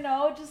 You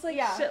know, just, like,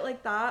 shit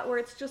like that, where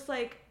it's just,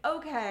 like,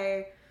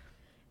 okay...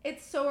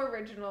 It's so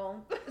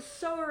original.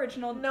 So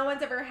original. No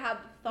one's ever had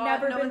the thought.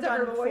 Never no been one's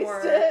done ever voiced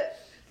before. it.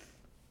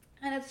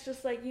 And it's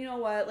just like, you know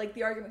what, like,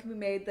 the argument can be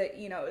made that,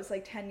 you know, it was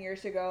like 10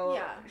 years ago.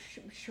 Yeah.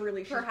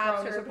 Surely she's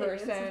Perhaps grown as a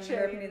person.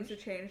 Her opinions have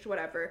changed,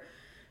 whatever.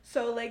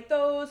 So, like,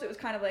 those, it was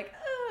kind of like,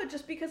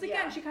 just because,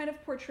 again, she kind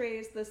of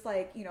portrays this,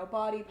 like, you know,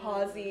 body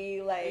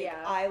posy, like,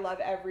 I love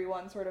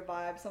everyone sort of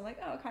vibe. So I'm like,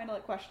 oh, kind of,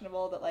 like,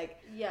 questionable that, like,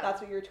 that's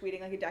what you were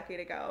tweeting, like, a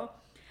decade ago.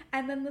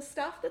 And then the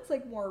stuff that's,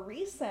 like, more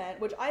recent,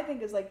 which I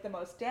think is, like, the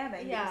most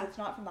damning, because it's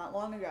not from that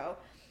long ago.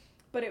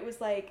 But it was,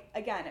 like,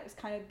 again, it was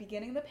kind of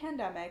beginning of the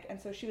pandemic, and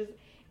so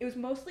it was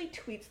mostly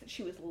tweets that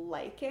she was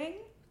liking.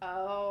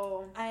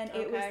 Oh. And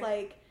it was,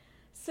 like,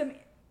 some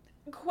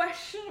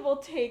questionable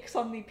takes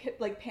on the,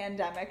 like,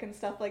 pandemic and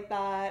stuff like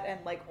that,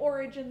 and, like,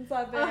 origins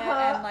of it,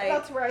 and, like...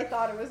 That's where I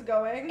thought it was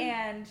going.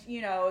 And,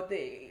 you know,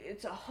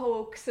 it's a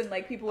hoax, and,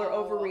 like, people are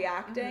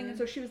overreacting, and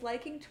so she was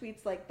liking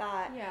tweets like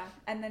that. Yeah.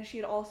 And then she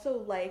had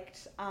also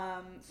liked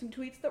some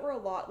tweets that were a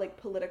lot, like,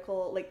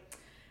 political, like,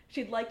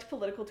 she'd liked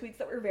political tweets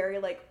that were very,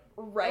 like,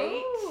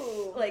 right,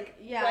 like,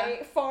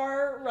 right,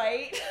 far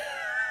right.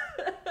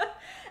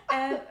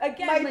 And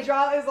again, my like,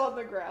 jaw is on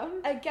the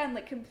ground. Again,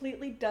 like,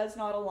 completely does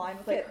not align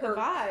with, like, her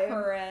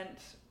current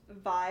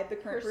vibe, the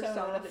current current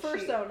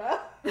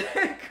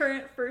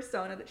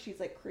persona that she's,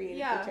 like,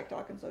 created for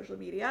TikTok and social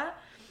media.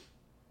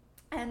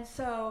 And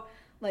so,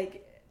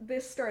 like,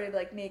 this started,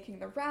 like, making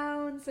the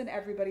rounds, and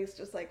everybody's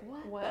just like,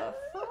 what the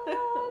fuck?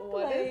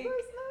 What like, is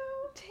this now?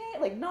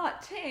 Like,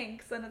 not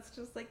tanks, and it's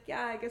just like,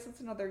 yeah, I guess it's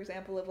another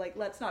example of, like,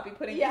 let's not be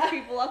putting these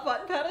people up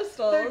on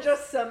pedestals. They're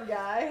just some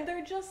guy.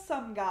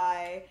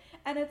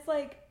 And it's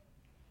like,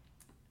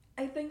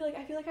 I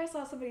feel like I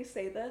saw somebody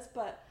say this,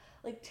 but,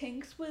 like,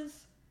 Tinks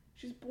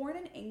she's born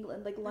in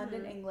England, like,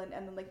 London, England,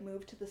 and then, like,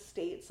 moved to the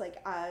States,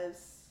 like,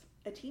 as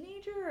a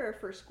teenager or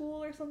for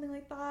school or something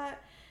like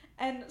that.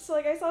 And so,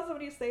 like, I saw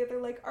somebody say,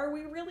 they're like, are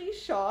we really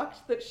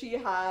shocked that she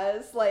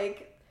has,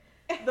 like,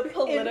 the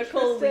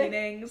political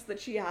leanings that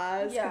she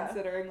has,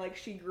 considering, like,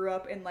 she grew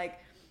up in, like,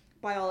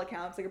 by all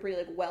accounts, like, a pretty,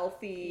 like,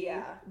 wealthy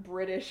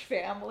British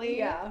family.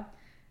 Yeah.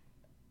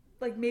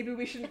 Like, maybe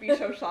we shouldn't be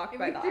so shocked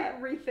by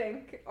that.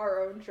 Rethink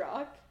our own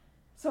shock.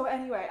 So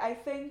anyway, I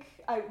think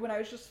when I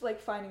was just, like,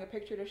 finding a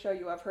picture to show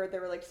you of her,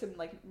 there were, like, some,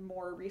 like,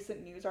 more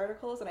recent news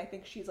articles, and I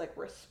think she's, like,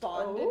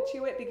 responded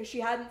to it, because she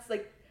hadn't,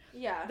 like...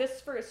 Yeah.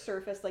 This first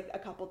surfaced, like, a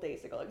couple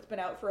days ago. Like, it's been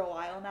out for a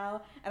while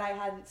now, and I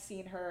hadn't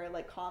seen her,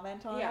 like,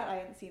 comment on it. I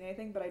hadn't seen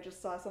anything, but I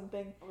just saw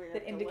something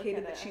that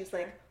indicated that she's,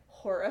 like,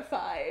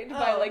 horrified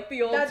by, like,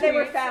 the old tweets they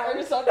were found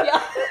or something.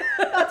 Yeah.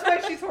 That's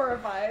why she's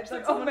horrified.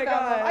 Like, oh my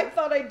god. I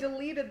thought I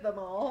deleted them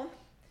all.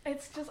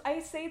 It's just, I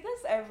say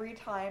this every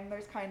time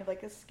there's kind of,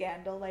 like, a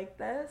scandal like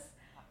this.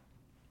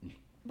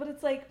 But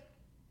it's like,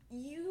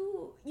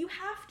 you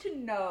have to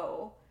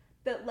know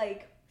that,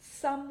 like,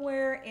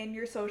 somewhere in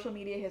your social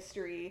media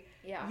history,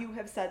 you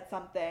have said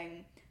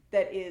something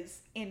that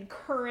is in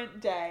current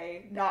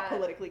day not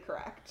politically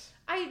correct.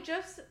 I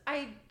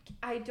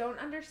don't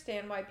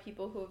understand why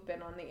people who have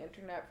been on the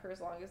internet for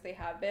as long as they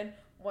have been,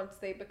 once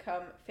they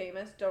become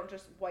famous, don't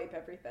just wipe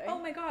everything. Oh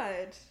my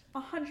god,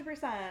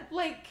 100%.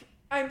 Like,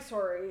 I'm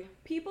sorry.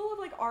 People of,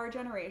 like, our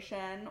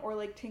generation, or,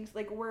 like, Tinks,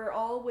 like, we're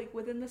all, like,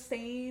 within the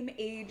same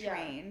age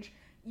range.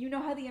 You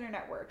know how the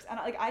internet works. And,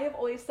 like, I have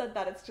always said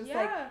that. It's just,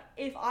 like,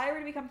 if I were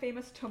to become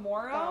famous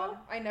tomorrow...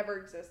 I never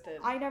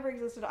existed.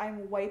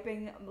 I'm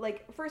wiping...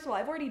 Like, first of all,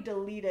 I've already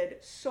deleted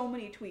so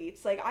many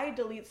tweets. Like, I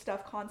delete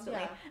stuff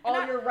constantly. Yeah.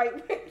 All your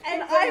right-wing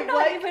and I'm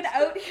not even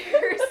out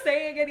here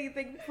saying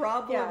anything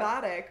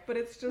problematic. But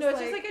it's just, no, it's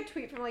just, like, a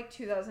tweet from, like,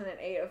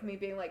 2008 of me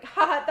being like,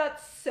 ha,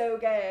 that's so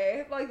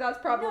gay. Like, that's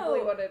probably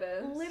what it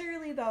is.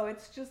 Literally, though,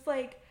 it's just,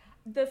 like...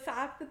 The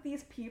fact that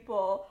these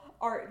people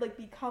are, like,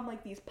 become,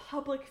 like, these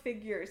public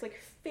figures, like,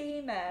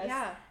 famous,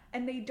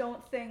 and they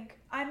don't think,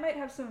 I might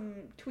have some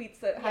tweets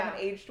that haven't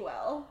aged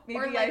well. Maybe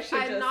or, like, I should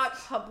I'm not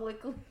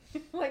publicly,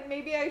 like,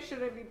 maybe I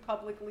shouldn't be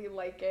publicly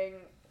liking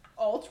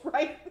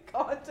alt-right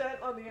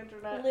content on the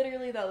internet.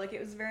 Literally, though, like,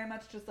 it was very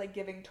much just, like,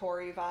 giving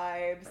Tory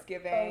vibes,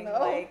 giving,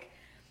 like,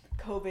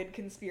 COVID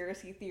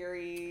conspiracy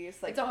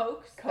theories, like it's a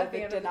hoax.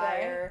 COVID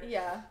denier.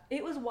 Yeah,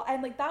 it was,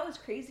 and like that was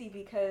crazy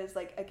because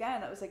like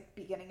again, that was like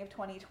beginning of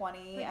 2020,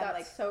 like, and that's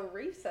like so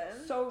recent.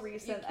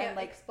 You can't and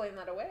like explain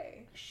that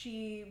away.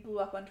 She blew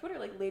up on Twitter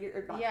like later,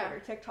 or not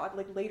Twitter, TikTok,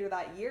 like later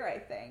that year. I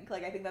think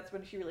that's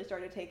when she really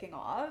started taking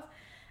off,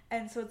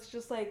 and so it's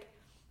just like,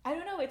 I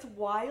don't know, it's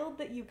wild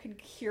that you can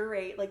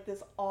curate like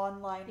this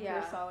online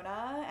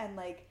persona and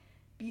like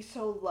be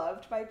so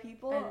loved by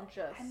people,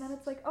 and then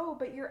it's like, oh,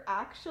 but you're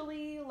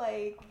actually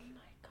like, oh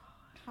my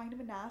god, kind of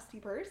a nasty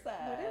person.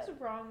 What is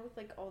wrong with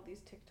like all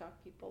these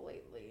TikTok people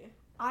lately?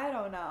 I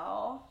don't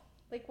know.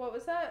 Like, what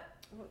was that?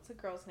 What's the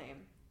girl's name?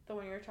 The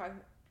one you were talking,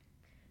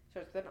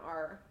 starts with an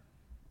R.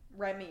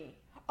 Remy.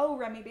 Oh,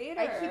 Remy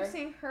Bader. I keep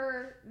seeing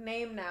her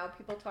name now.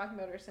 People talking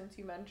about her since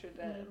you mentioned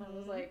it, and I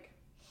was like,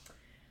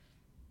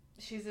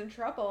 she's in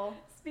trouble.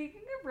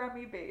 Speaking of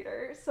Remy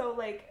Bader, so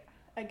like,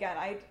 again,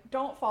 I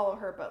don't follow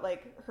her, but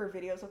like her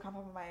videos will come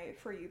up on my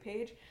For You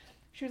page.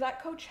 She was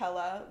at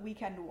Coachella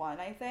weekend 1,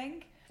 I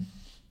think,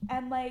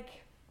 and like,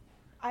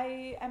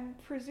 I am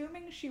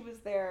presuming she was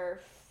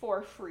there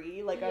for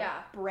free, like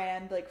a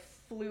brand like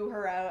flew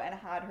her out and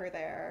had her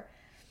there,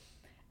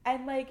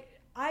 and like,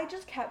 I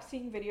just kept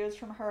seeing videos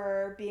from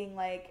her being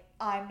like,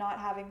 I'm not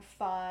having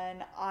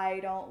fun, I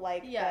don't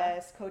like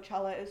this,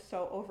 Coachella is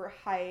so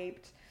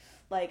overhyped,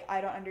 like,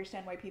 I don't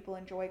understand why people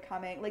enjoy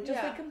coming, like,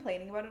 just like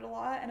complaining about it a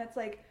lot, and it's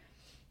like,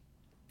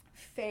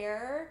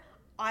 fair.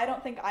 I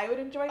don't think I would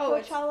enjoy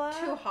Coachella. It's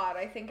too hot.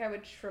 I think I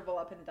would shrivel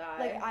up and die.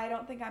 Like, I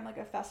don't think I'm like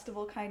a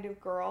festival kind of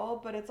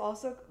girl, but it's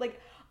also like,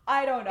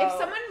 I don't know. If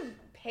someone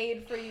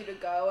paid for you to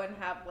go and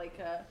have like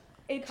a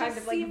kind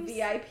of like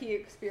VIP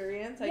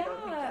experience, I don't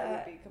think I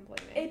would be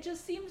complaining. It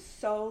just seems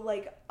so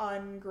like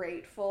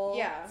ungrateful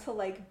to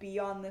like be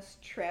on this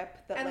trip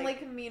that, and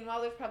like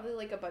meanwhile there's probably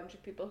like a bunch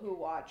of people who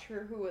watch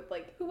her who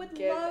would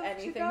give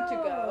anything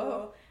to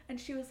go. And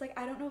she was like,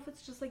 I don't know if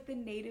it's just like the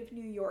native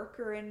New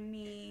Yorker in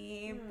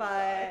me,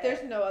 but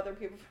there's no other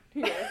people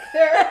from New York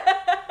there.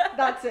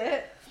 That's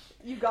it.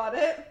 You got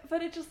it.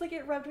 But it just like,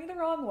 it rubbed me the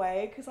wrong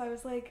way because I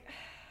was like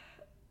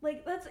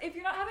that's, if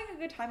you're not having a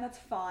good time, that's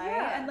fine.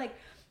 And like,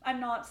 I'm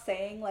not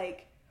saying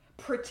like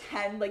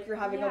pretend like you're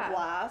having a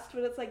blast,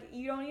 but it's like,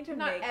 you don't need to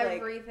make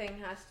everything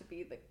has to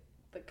be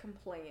the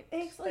complaint.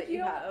 It's like, you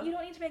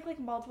don't need to make like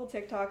multiple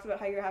TikToks about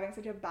how you're having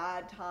such a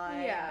bad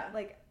time.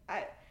 Like,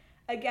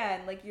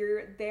 again, like,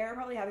 you're there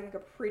probably having like a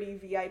pretty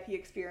VIP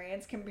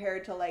experience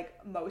compared to like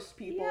most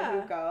people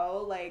who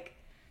go. Like,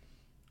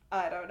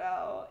 I don't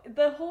know,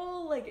 the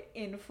whole like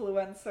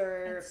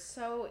influencer, it's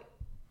so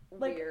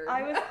like weird.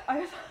 I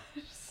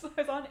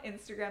was on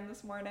Instagram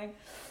this morning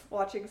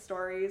watching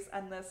stories,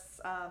 and this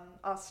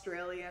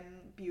Australian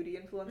beauty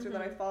influencer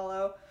that I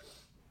follow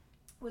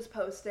was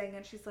posting,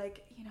 and she's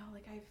like, you know,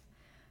 like, I've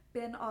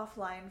been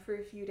offline for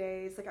a few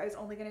days, like I was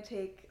only gonna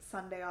take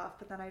Sunday off,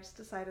 but then I just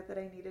decided that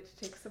I needed to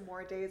take some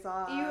more days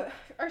off. You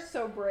are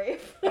so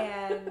brave.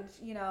 And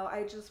you know,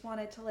 I just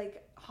wanted to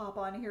like hop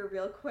on here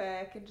real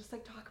quick and just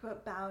like talk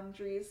about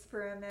boundaries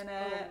for a minute.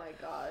 Oh my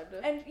god.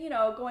 And you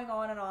know, going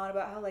on and on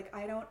about how like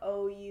I don't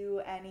owe you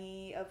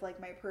any of like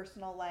my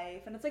personal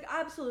life, and it's like,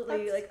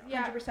 absolutely, that's,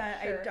 like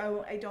 100%,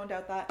 sure. I don't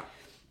doubt that.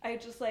 I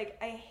just like,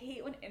 I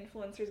hate when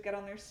influencers get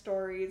on their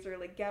stories or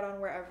like get on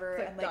wherever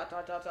and like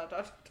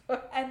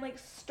and like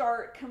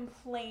start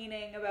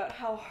complaining about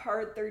how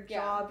hard their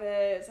job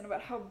is and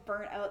about how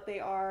burnt out they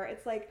are.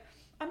 It's like,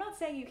 I'm not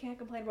saying you can't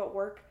complain about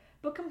work,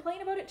 but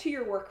complain about it to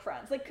your work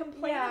friends. Like,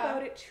 complain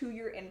about it to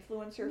your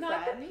influencer friends.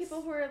 Not the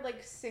people who are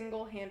like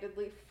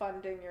single-handedly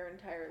funding your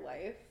entire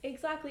life.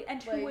 Exactly,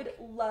 and like, who would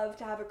love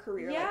to have a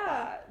career like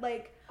that.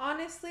 Like,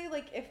 honestly,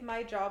 like, if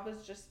my job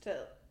was just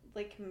to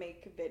like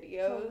make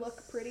videos, to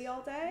look pretty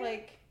all day,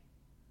 like,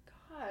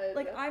 god,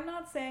 like, I'm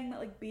not saying that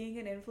like being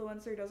an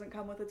influencer doesn't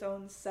come with its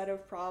own set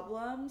of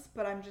problems,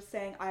 but I'm just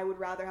saying I would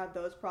rather have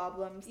those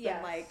problems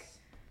than like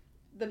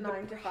the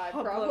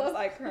 9-to-5 problems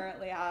I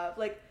currently have.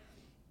 Like,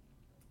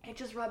 it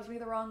just rubs me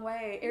the wrong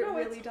way. It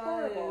really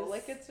does. Horrible.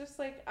 Like, it's just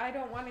like, I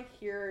don't want to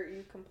hear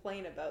you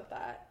complain about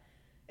that.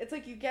 It's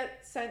like, you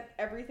get sent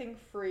everything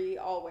free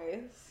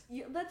always.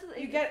 You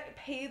get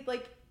paid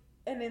like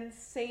an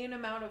insane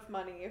amount of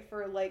money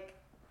for like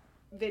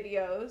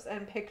videos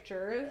and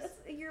pictures.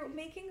 You're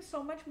making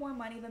so much more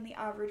money than the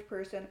average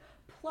person,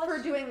 plus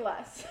for doing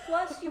less.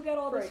 Plus you get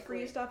all this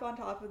free stuff on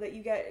top of it.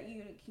 You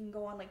can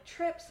go on like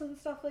trips and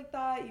stuff like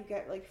that. You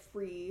get like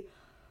free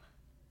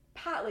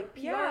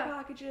PR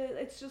packages.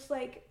 It's just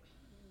like,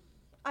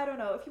 I don't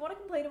know, if you want to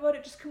complain about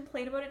it, just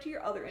complain about it to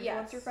your other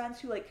influencer friends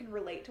who like can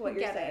relate to what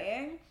you're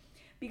saying.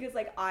 Because,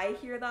 like, I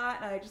hear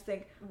that, and I just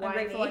think,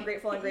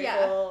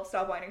 ungrateful.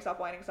 Stop whining.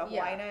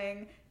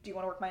 Do you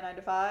want to work my 9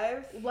 to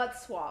 5?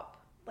 Let's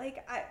swap.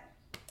 Like, I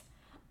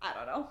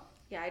don't know.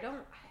 Yeah,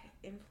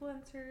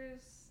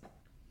 influencers,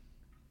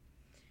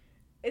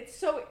 it's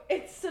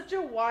such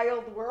a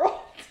wild world.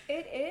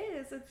 It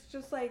is. It's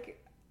just,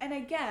 like, and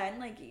again,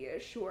 like, yeah,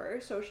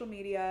 sure, social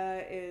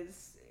media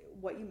is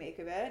what you make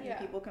of it. And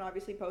people can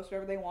obviously post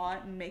whatever they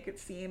want and make it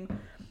seem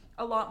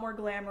a lot more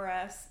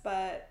glamorous,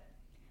 but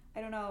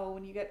I don't know,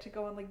 when you get to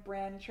go on like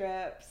brand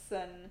trips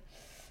and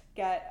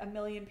get a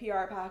million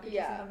PR packages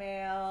in the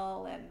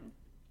mail and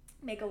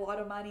make a lot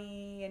of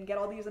money and get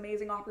all these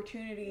amazing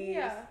opportunities.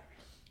 Yeah.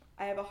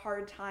 I have a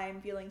hard time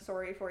feeling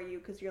sorry for you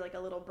because you're like a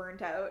little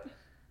burnt out.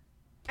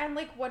 And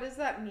like, what does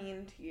that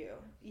mean to you?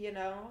 You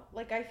know?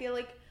 Like, I feel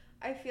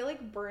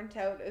like burnt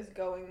out is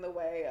going the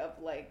way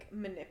of like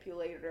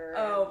manipulator.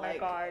 Oh and, my like,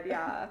 god,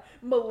 yeah.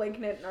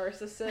 malignant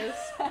narcissist.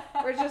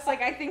 Where it's just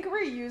like, I think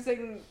we're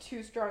using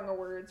too strong a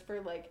words for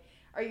like,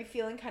 are you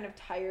feeling kind of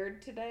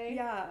tired today?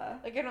 Yeah.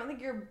 Like, I don't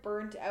think you're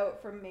burnt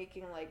out from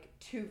making like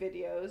 2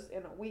 videos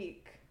in a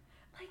week.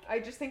 Like, I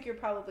just think you're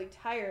probably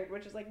tired,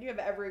 which is like, you have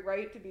every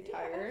right to be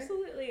tired. Yeah,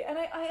 absolutely. And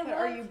I love,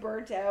 are you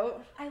burnt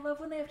out? I love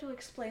when they have to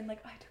explain,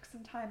 like, I took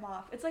some time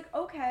off. It's like,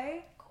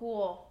 okay.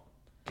 Cool.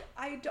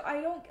 I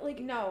don't, like,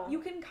 no. You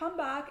can come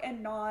back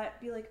and not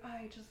be like,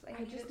 I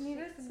just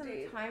needed some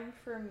time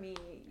for me.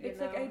 It's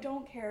like, I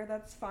don't care.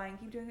 That's fine.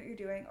 Keep doing what you're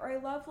doing. Or I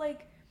love,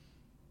 like,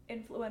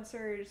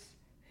 influencers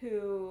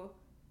who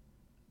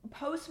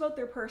post about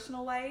their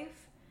personal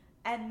life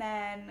and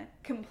then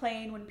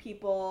complain when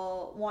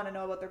people want to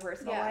know about their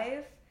personal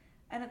life.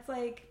 And it's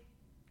like,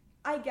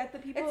 I get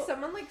that people... It's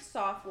someone like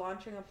soft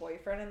launching a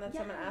boyfriend and then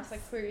someone asks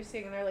like, who are you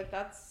seeing? And they're like,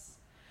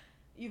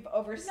 you've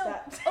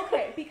overstepped. No.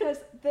 Okay, because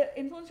the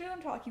influencer that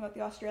I'm talking about,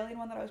 the Australian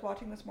one that I was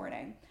watching this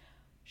morning,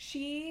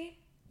 she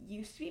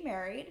used to be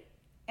married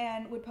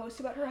and would post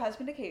about her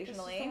husband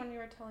occasionally. This is the one you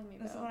were telling me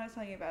about. This is the one I was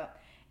telling you about.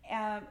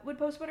 Would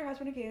post about her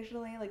husband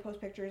occasionally, like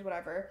post pictures,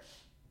 whatever.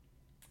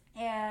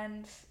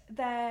 And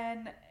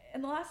then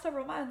in the last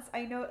several months,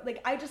 I know,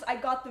 like, I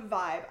got the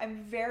vibe.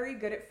 I'm very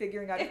good at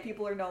figuring out if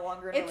people are no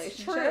longer in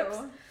relationships. It's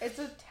true. It's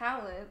a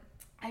talent.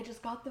 I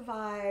just got the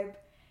vibe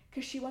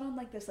because she went on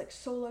like this like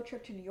solo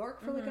trip to New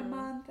York for like a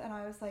month, and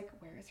I was like,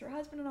 where is her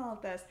husband and all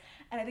of this?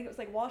 And I think it was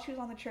like while she was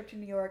on the trip to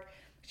New York,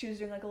 she was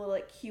doing like a little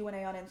like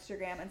Q&A on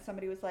Instagram, and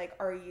somebody was like,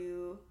 are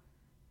you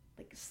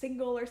like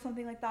single or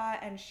something like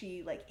that? And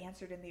she like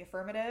answered in the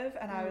affirmative,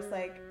 and I was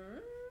like,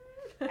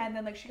 and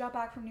then like she got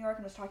back from New York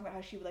and was talking about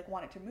how she like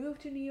wanted to move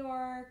to New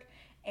York,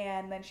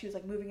 and then she was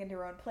like moving into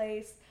her own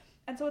place.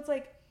 And so it's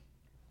like,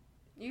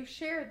 you've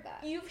shared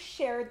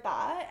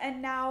that,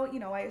 and now, you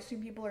know, I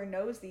assume people are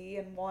nosy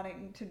and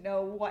wanting to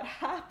know what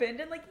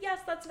happened, and like, yes,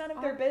 that's none of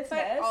their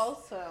business,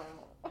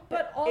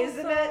 but also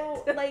isn't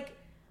it? Like,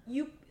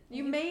 you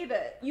made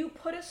it, you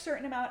put a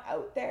certain amount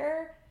out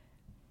there,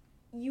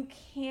 you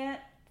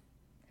can't,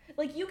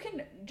 like, you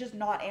can just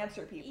not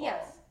answer people.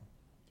 Yes.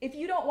 If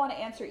you don't want to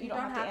answer it, you don't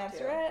have to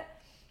answer it.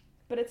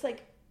 But it's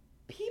like,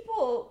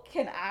 people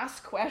can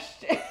ask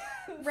questions.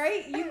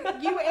 Right?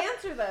 You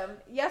answer them.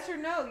 Yes or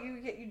no.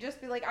 You just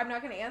be like, I'm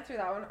not going to answer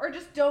that one. Or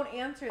just don't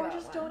answer that one. Or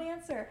just don't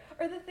answer.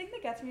 Or the thing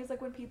that gets me is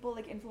like when people,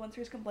 like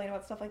influencers, complain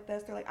about stuff like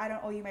this. They're like, I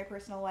don't owe you my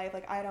personal life.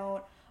 Like, I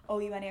don't owe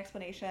you any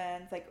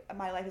explanations. Like,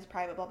 my life is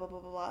private, blah, blah, blah,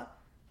 blah, blah.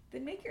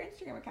 Then make your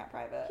Instagram account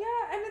private.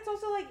 Yeah, and it's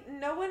also like,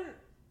 no one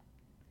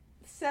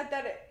said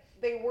that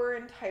they were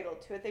entitled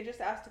to it. They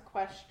just asked a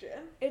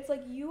question. It's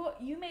like you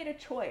made a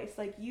choice.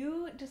 Like,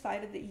 you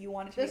decided that you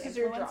wanted to be an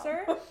influencer.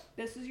 Your job.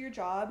 This is your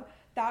job.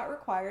 That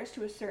requires,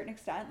 to a certain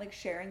extent, like,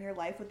 sharing your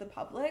life with the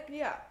public.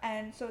 Yeah.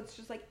 And so it's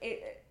just like,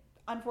 it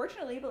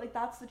unfortunately, but like,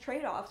 that's the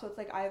trade-off. So it's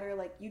like, either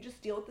like you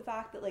just deal with the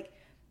fact that like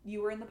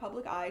you were in the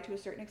public eye to a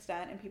certain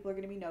extent and people are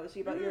going to be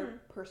nosy about your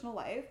personal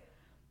life,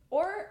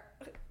 or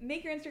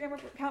make your Instagram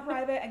account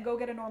private and go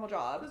get a normal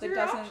job. Those are your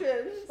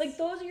options. Like,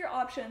 those are your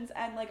options,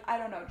 and like, I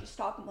don't know, just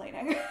stop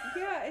complaining.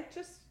 Yeah, it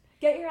just...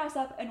 Get your ass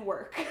up and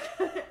work.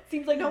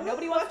 Seems like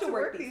nobody wants to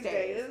work these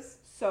days.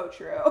 So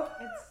true.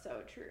 It's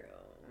so true.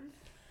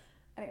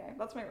 Anyway,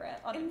 that's my rant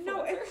on influencers.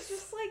 No, it's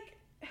just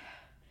like,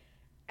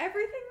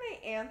 everything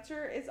they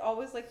answer is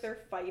always like they're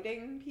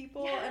fighting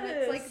people. Yes. And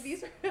it's like,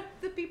 these are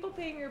the people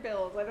paying your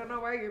bills. I don't know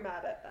why you're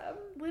mad at them.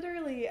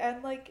 Literally.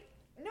 And like,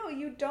 no,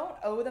 you don't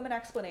owe them an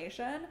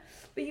explanation,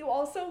 but you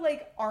also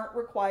like aren't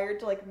required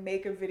to like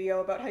make a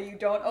video about how you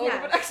don't owe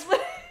them an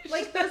explanation.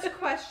 Like, those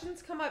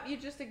questions come up, you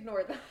just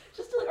ignore them.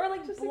 Or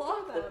like just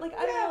block them. Like,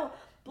 I don't know,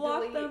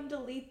 block them,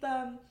 delete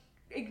them,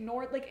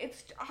 ignore. Like,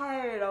 it's,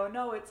 I don't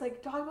know. It's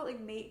like talking about like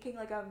making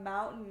like a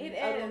mountain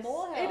out of a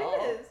molehill.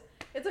 It is.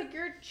 It's like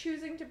you're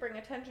choosing to bring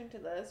attention to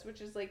this,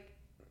 which is like,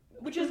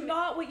 which is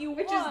not what you want.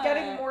 Which is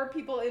getting more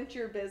people into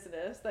your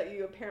business that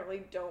you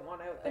apparently don't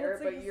want out there,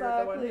 but you're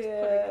the one who's putting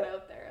it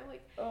out there.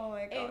 Like, oh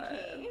my god.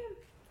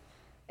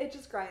 It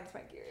just grinds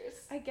my gears.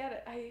 I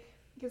get it.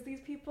 Because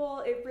these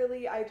people,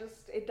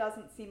 it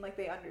doesn't seem like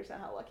they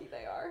understand how lucky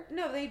they are.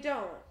 No, they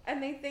don't.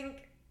 And they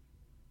think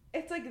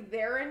it's like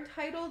they're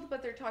entitled,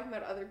 but they're talking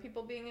about other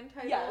people being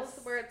entitled. Yes.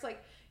 Where it's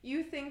like,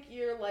 you think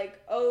you're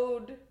like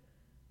owed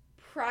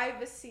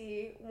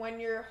privacy when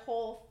your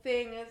whole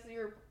thing is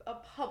you're a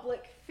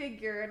public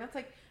figure, and it's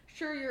like,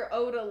 sure, you're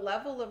owed a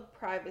level of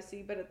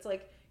privacy, but it's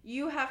like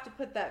you have to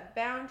put that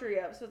boundary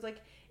up. So it's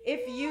like,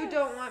 if you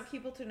don't want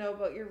people to know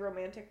about your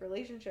romantic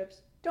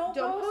relationships, don't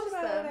post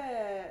about them.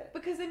 It.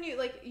 Because then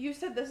you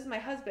said, this is my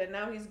husband,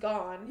 now he's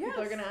gone. Yes.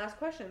 People are gonna ask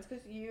questions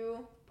because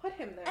you put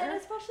him there. And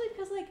especially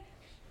because like,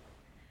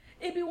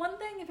 It'd be one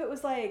thing if it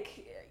was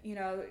like, you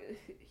know,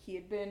 he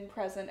had been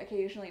present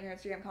occasionally in her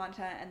Instagram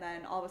content and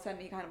then all of a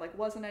sudden he kind of like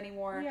wasn't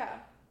anymore. Yeah.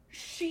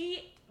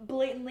 She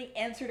blatantly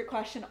answered a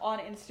question on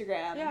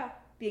Instagram. Yeah.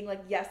 Being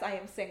like, yes, I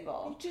am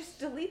single. You just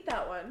delete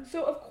that one.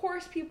 So of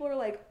course people are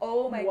like,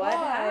 oh my What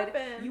god,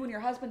 happened? you and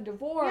your husband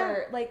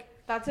divorced. Yeah. Like,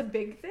 that's a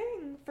big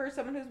thing for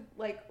someone who's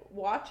like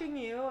watching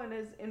you and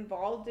is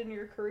involved in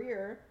your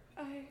career.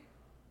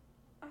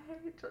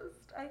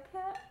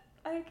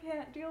 I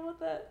can't deal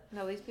with it.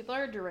 No, these people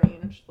are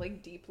deranged,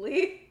 like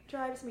deeply.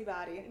 Drives me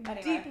batty.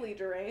 Anyway, Deeply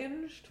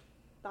deranged.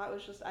 that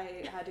was just,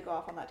 I had to go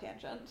off on that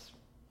tangent.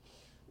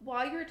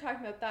 While you were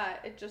talking about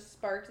that, it just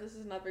sparked, this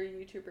is another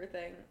YouTuber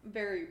thing,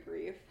 very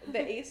brief. The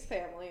Ace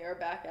family are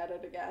back at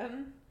it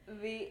again.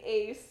 The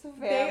Ace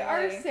family. They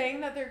are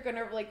saying that they're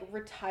gonna like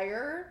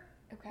retire.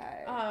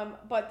 Okay.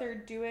 But they're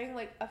doing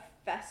like a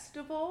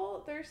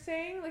festival, they're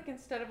saying. Like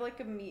instead of like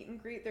a meet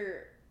and greet,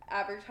 they're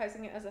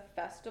advertising it as a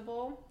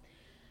festival.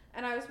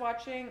 And I was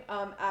watching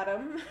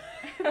Adam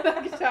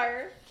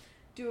McIntyre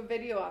do a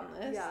video on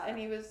this. Yeah. And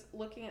he was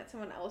looking at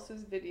someone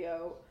else's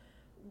video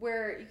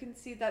where you can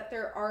see that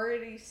they're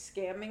already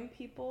scamming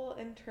people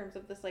in terms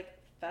of this like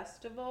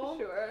festival.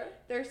 Sure.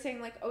 They're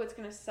saying like, oh, it's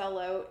gonna sell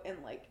out in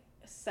like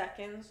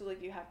seconds, so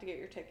like you have to get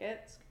your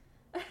tickets.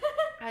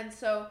 And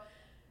so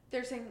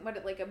they're saying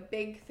like a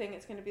big thing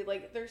it's gonna be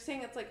like, they're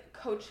saying it's like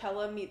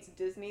Coachella meets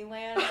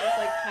Disneyland is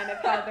like kind of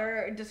how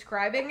they're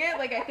describing it.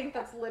 Like I think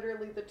that's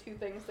literally the two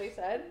things they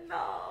said.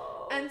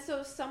 No. And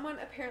so someone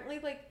apparently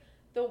like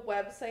the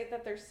website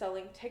that they're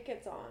selling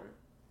tickets on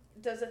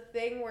does a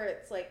thing where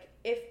it's like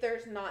if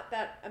there's not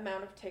that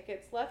amount of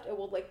tickets left, it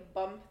will like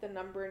bump the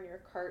number in your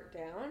cart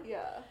down.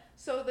 Yeah.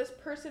 So this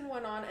person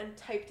went on and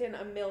typed in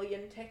 1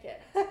 million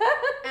tickets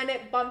and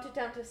it bumped it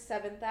down to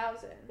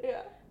 7,000.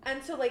 Yeah.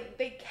 And so like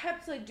they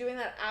kept like doing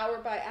that hour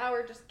by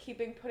hour, just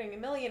putting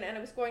 1 million, and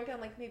it was going down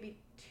like maybe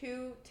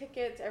 2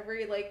 tickets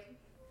every like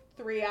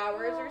 3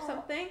 hours or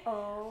something.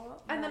 Oh.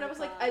 And then it was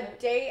like a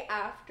day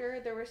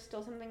after, there was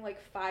still something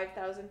like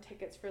 5,000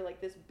 tickets for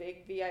like this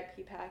big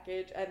VIP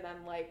package, and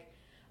then like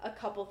a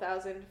couple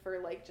thousand for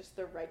like just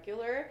the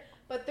regular.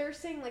 But they're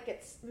saying like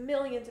it's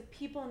millions of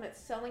people and it's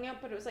selling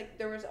out, but it was like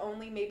there was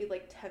only maybe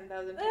like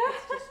 10,000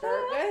 tickets to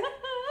start with.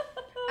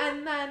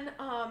 And then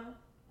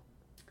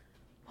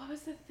what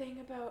was the thing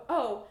about,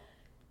 oh,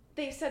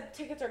 they said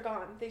tickets are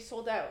gone, they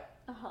sold out,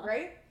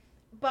 right?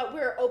 But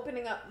we're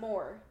opening up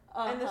more.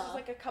 And this was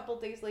like a couple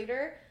days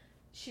later.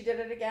 She did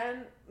it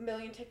again, 1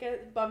 million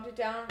tickets, bumped it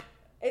down.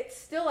 It's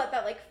still at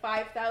that like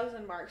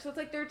 5,000 mark. So it's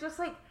like they're just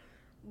like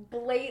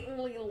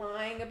blatantly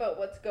lying about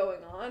what's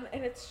going on,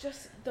 and it's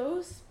just,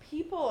 those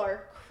people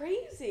are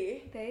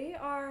crazy. They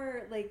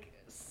are like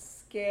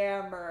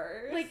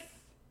scammers. Like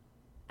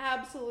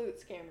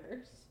absolute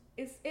scammers.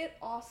 Is it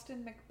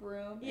Austin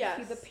McBroom? Yes.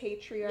 Is he the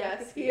patriarch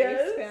Yes, of the he Ace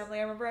is. family?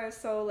 I remember I was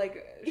so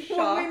like When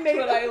shocked we made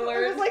when I it,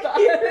 learned it was like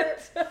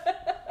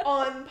that.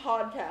 On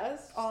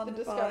podcast. On the the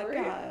Discovery.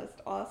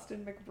 podcast,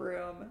 Austin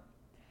McBroom.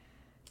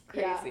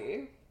 Yeah.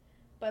 Crazy.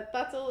 But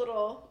that's a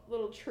little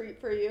treat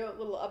for you, a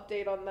little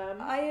update on them.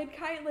 I had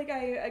kind of,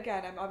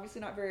 I'm obviously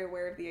not very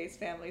aware of the Ace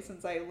family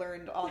since I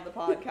learned on the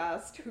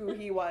podcast who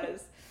he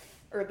was,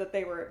 or that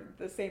they were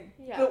the same,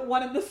 the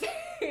one and the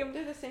same.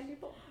 They're the same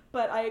people.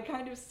 But I had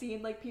kind of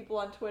seen like people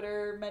on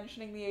Twitter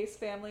mentioning the Ace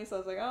family, so I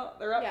was like, oh,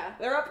 they're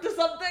up to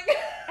something.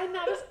 And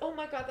that was, oh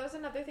my god, that was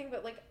another thing,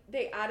 but like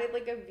they added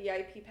like a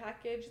VIP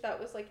package that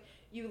was like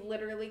you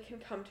literally can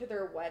come to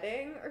their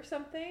wedding or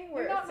something.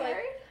 Where You're not it's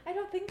married? like, I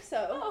don't think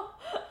so. Oh.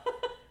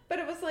 But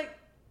it was like,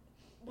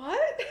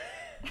 what?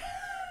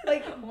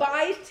 Like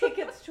buy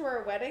tickets to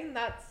our wedding?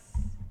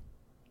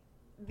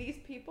 These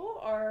people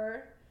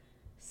are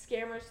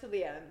scammers to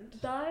the end.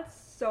 That's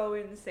so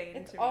insane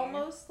It's to me.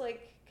 almost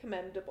like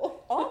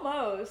commendable.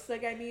 Almost.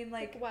 Like, I mean,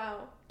 like,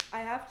 wow. I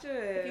have to...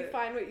 If you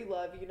find what you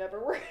love, you never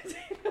work a day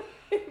in your life.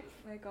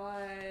 Oh my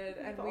god.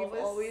 And We've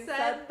we've always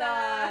said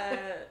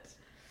that.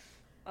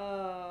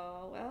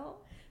 Oh,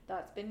 well.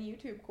 That's been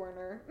YouTube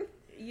Corner.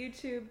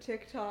 YouTube,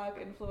 TikTok,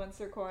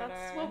 Influencer Corner.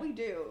 That's what we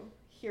do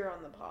here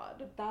on the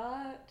pod.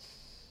 That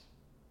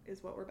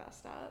is what we're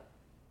best at.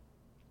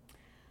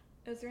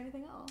 Is there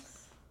anything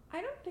else?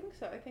 I don't think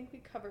so. I think we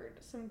covered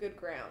some good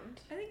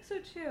ground. I think so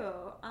too.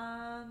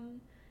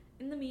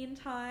 In the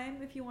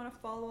meantime, if you want to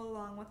follow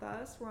along with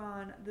us, we're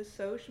on the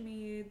social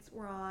medias.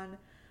 We're on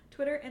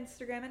Twitter,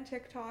 Instagram, and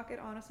TikTok at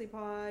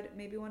HonestlyPod.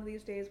 Maybe one of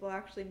these days we'll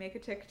actually make a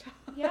TikTok.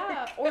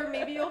 Yeah, or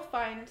maybe you'll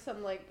find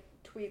some like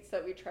tweets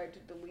that we tried to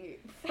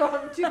delete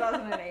from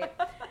 2008.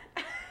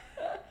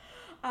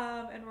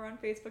 And we're on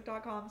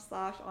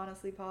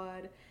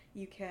Facebook.com/HonestlyPod.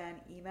 You can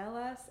email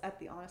us at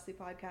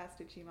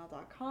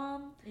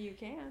thehonestlypodcast@gmail.com. You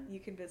can. You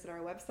can visit our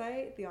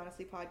website,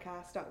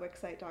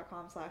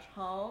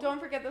 thehonestlypodcast.wixsite.com/home. Don't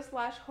forget the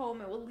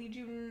 /home. It will lead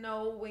you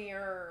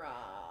nowhere.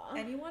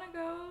 And you want to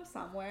go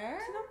somewhere?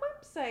 To the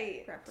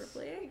website.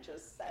 Preferably. I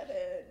just said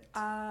it.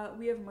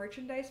 We have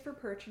merchandise for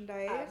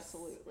Perchandise.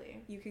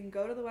 Absolutely. You can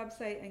go to the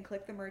website and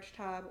click the merch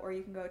tab, or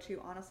you can go to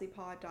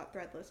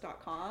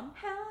honestlypod.threadless.com.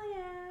 Hell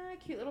yeah.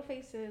 Cute little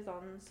faces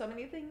on so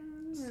many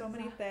things. So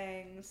many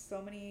things,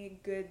 so many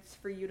goods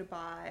for you to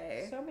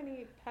buy. So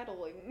many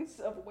peddlings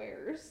of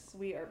wares.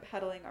 We are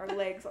peddling. Our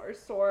legs are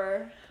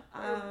sore.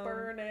 We're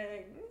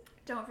burning.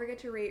 Don't forget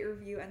to rate,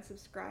 review, and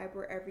subscribe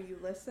wherever you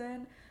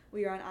listen.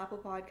 We are on Apple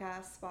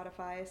Podcasts,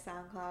 Spotify,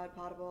 SoundCloud,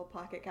 Potable,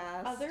 Pocket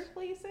Cast. Other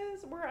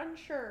places, we're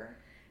unsure.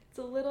 It's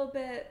a little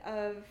bit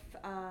of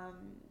a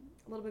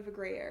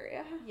gray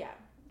area. Yeah.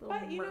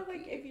 But you know,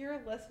 like, if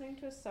you're listening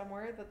to us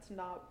somewhere that's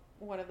not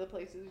one of the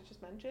places you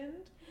just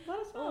mentioned, let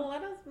us know.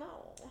 Let us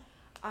know.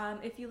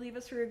 If you leave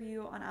us a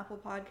review on Apple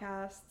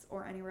Podcasts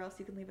or anywhere else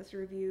you can leave us a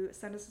review,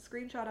 send us a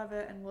screenshot of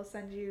it and we'll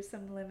send you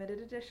some limited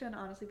edition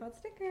Honestly Pod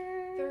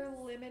stickers. They're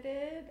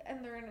limited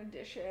and they're an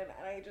edition,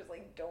 and I just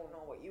like don't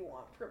know what you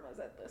want from us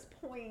at this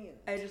point.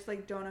 I just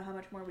like don't know how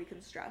much more we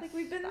can stress. Like,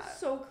 we've been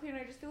so clear,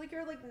 and I just feel like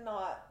you're like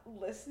not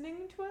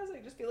listening to us. I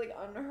just feel like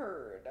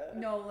unheard.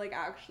 No, like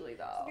actually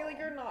though. I feel like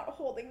you're not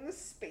holding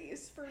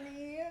space for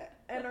me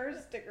and our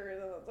stickers,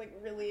 and it's like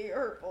really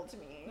hurtful to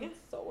me. It's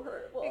so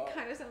hurtful. It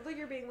kind of sounds like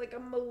you're being like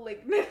a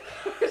malignant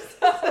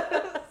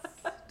narcissist.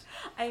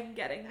 I'm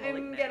getting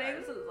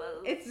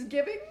narcissist. It's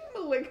giving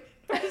malignant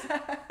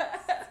narcissist.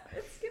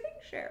 It's giving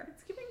share.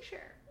 It's giving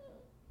share.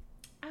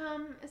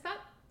 Is that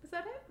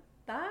it?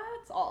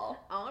 That's all.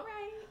 All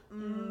right.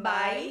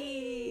 Bye.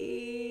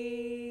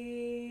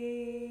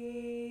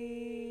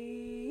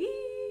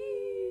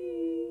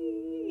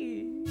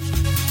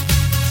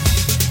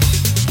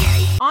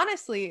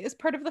 Honestly is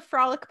part of the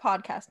Frolic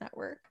Podcast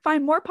Network.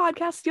 Find more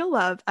podcasts you'll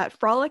love at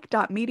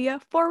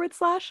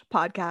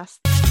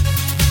frolic.media/podcast.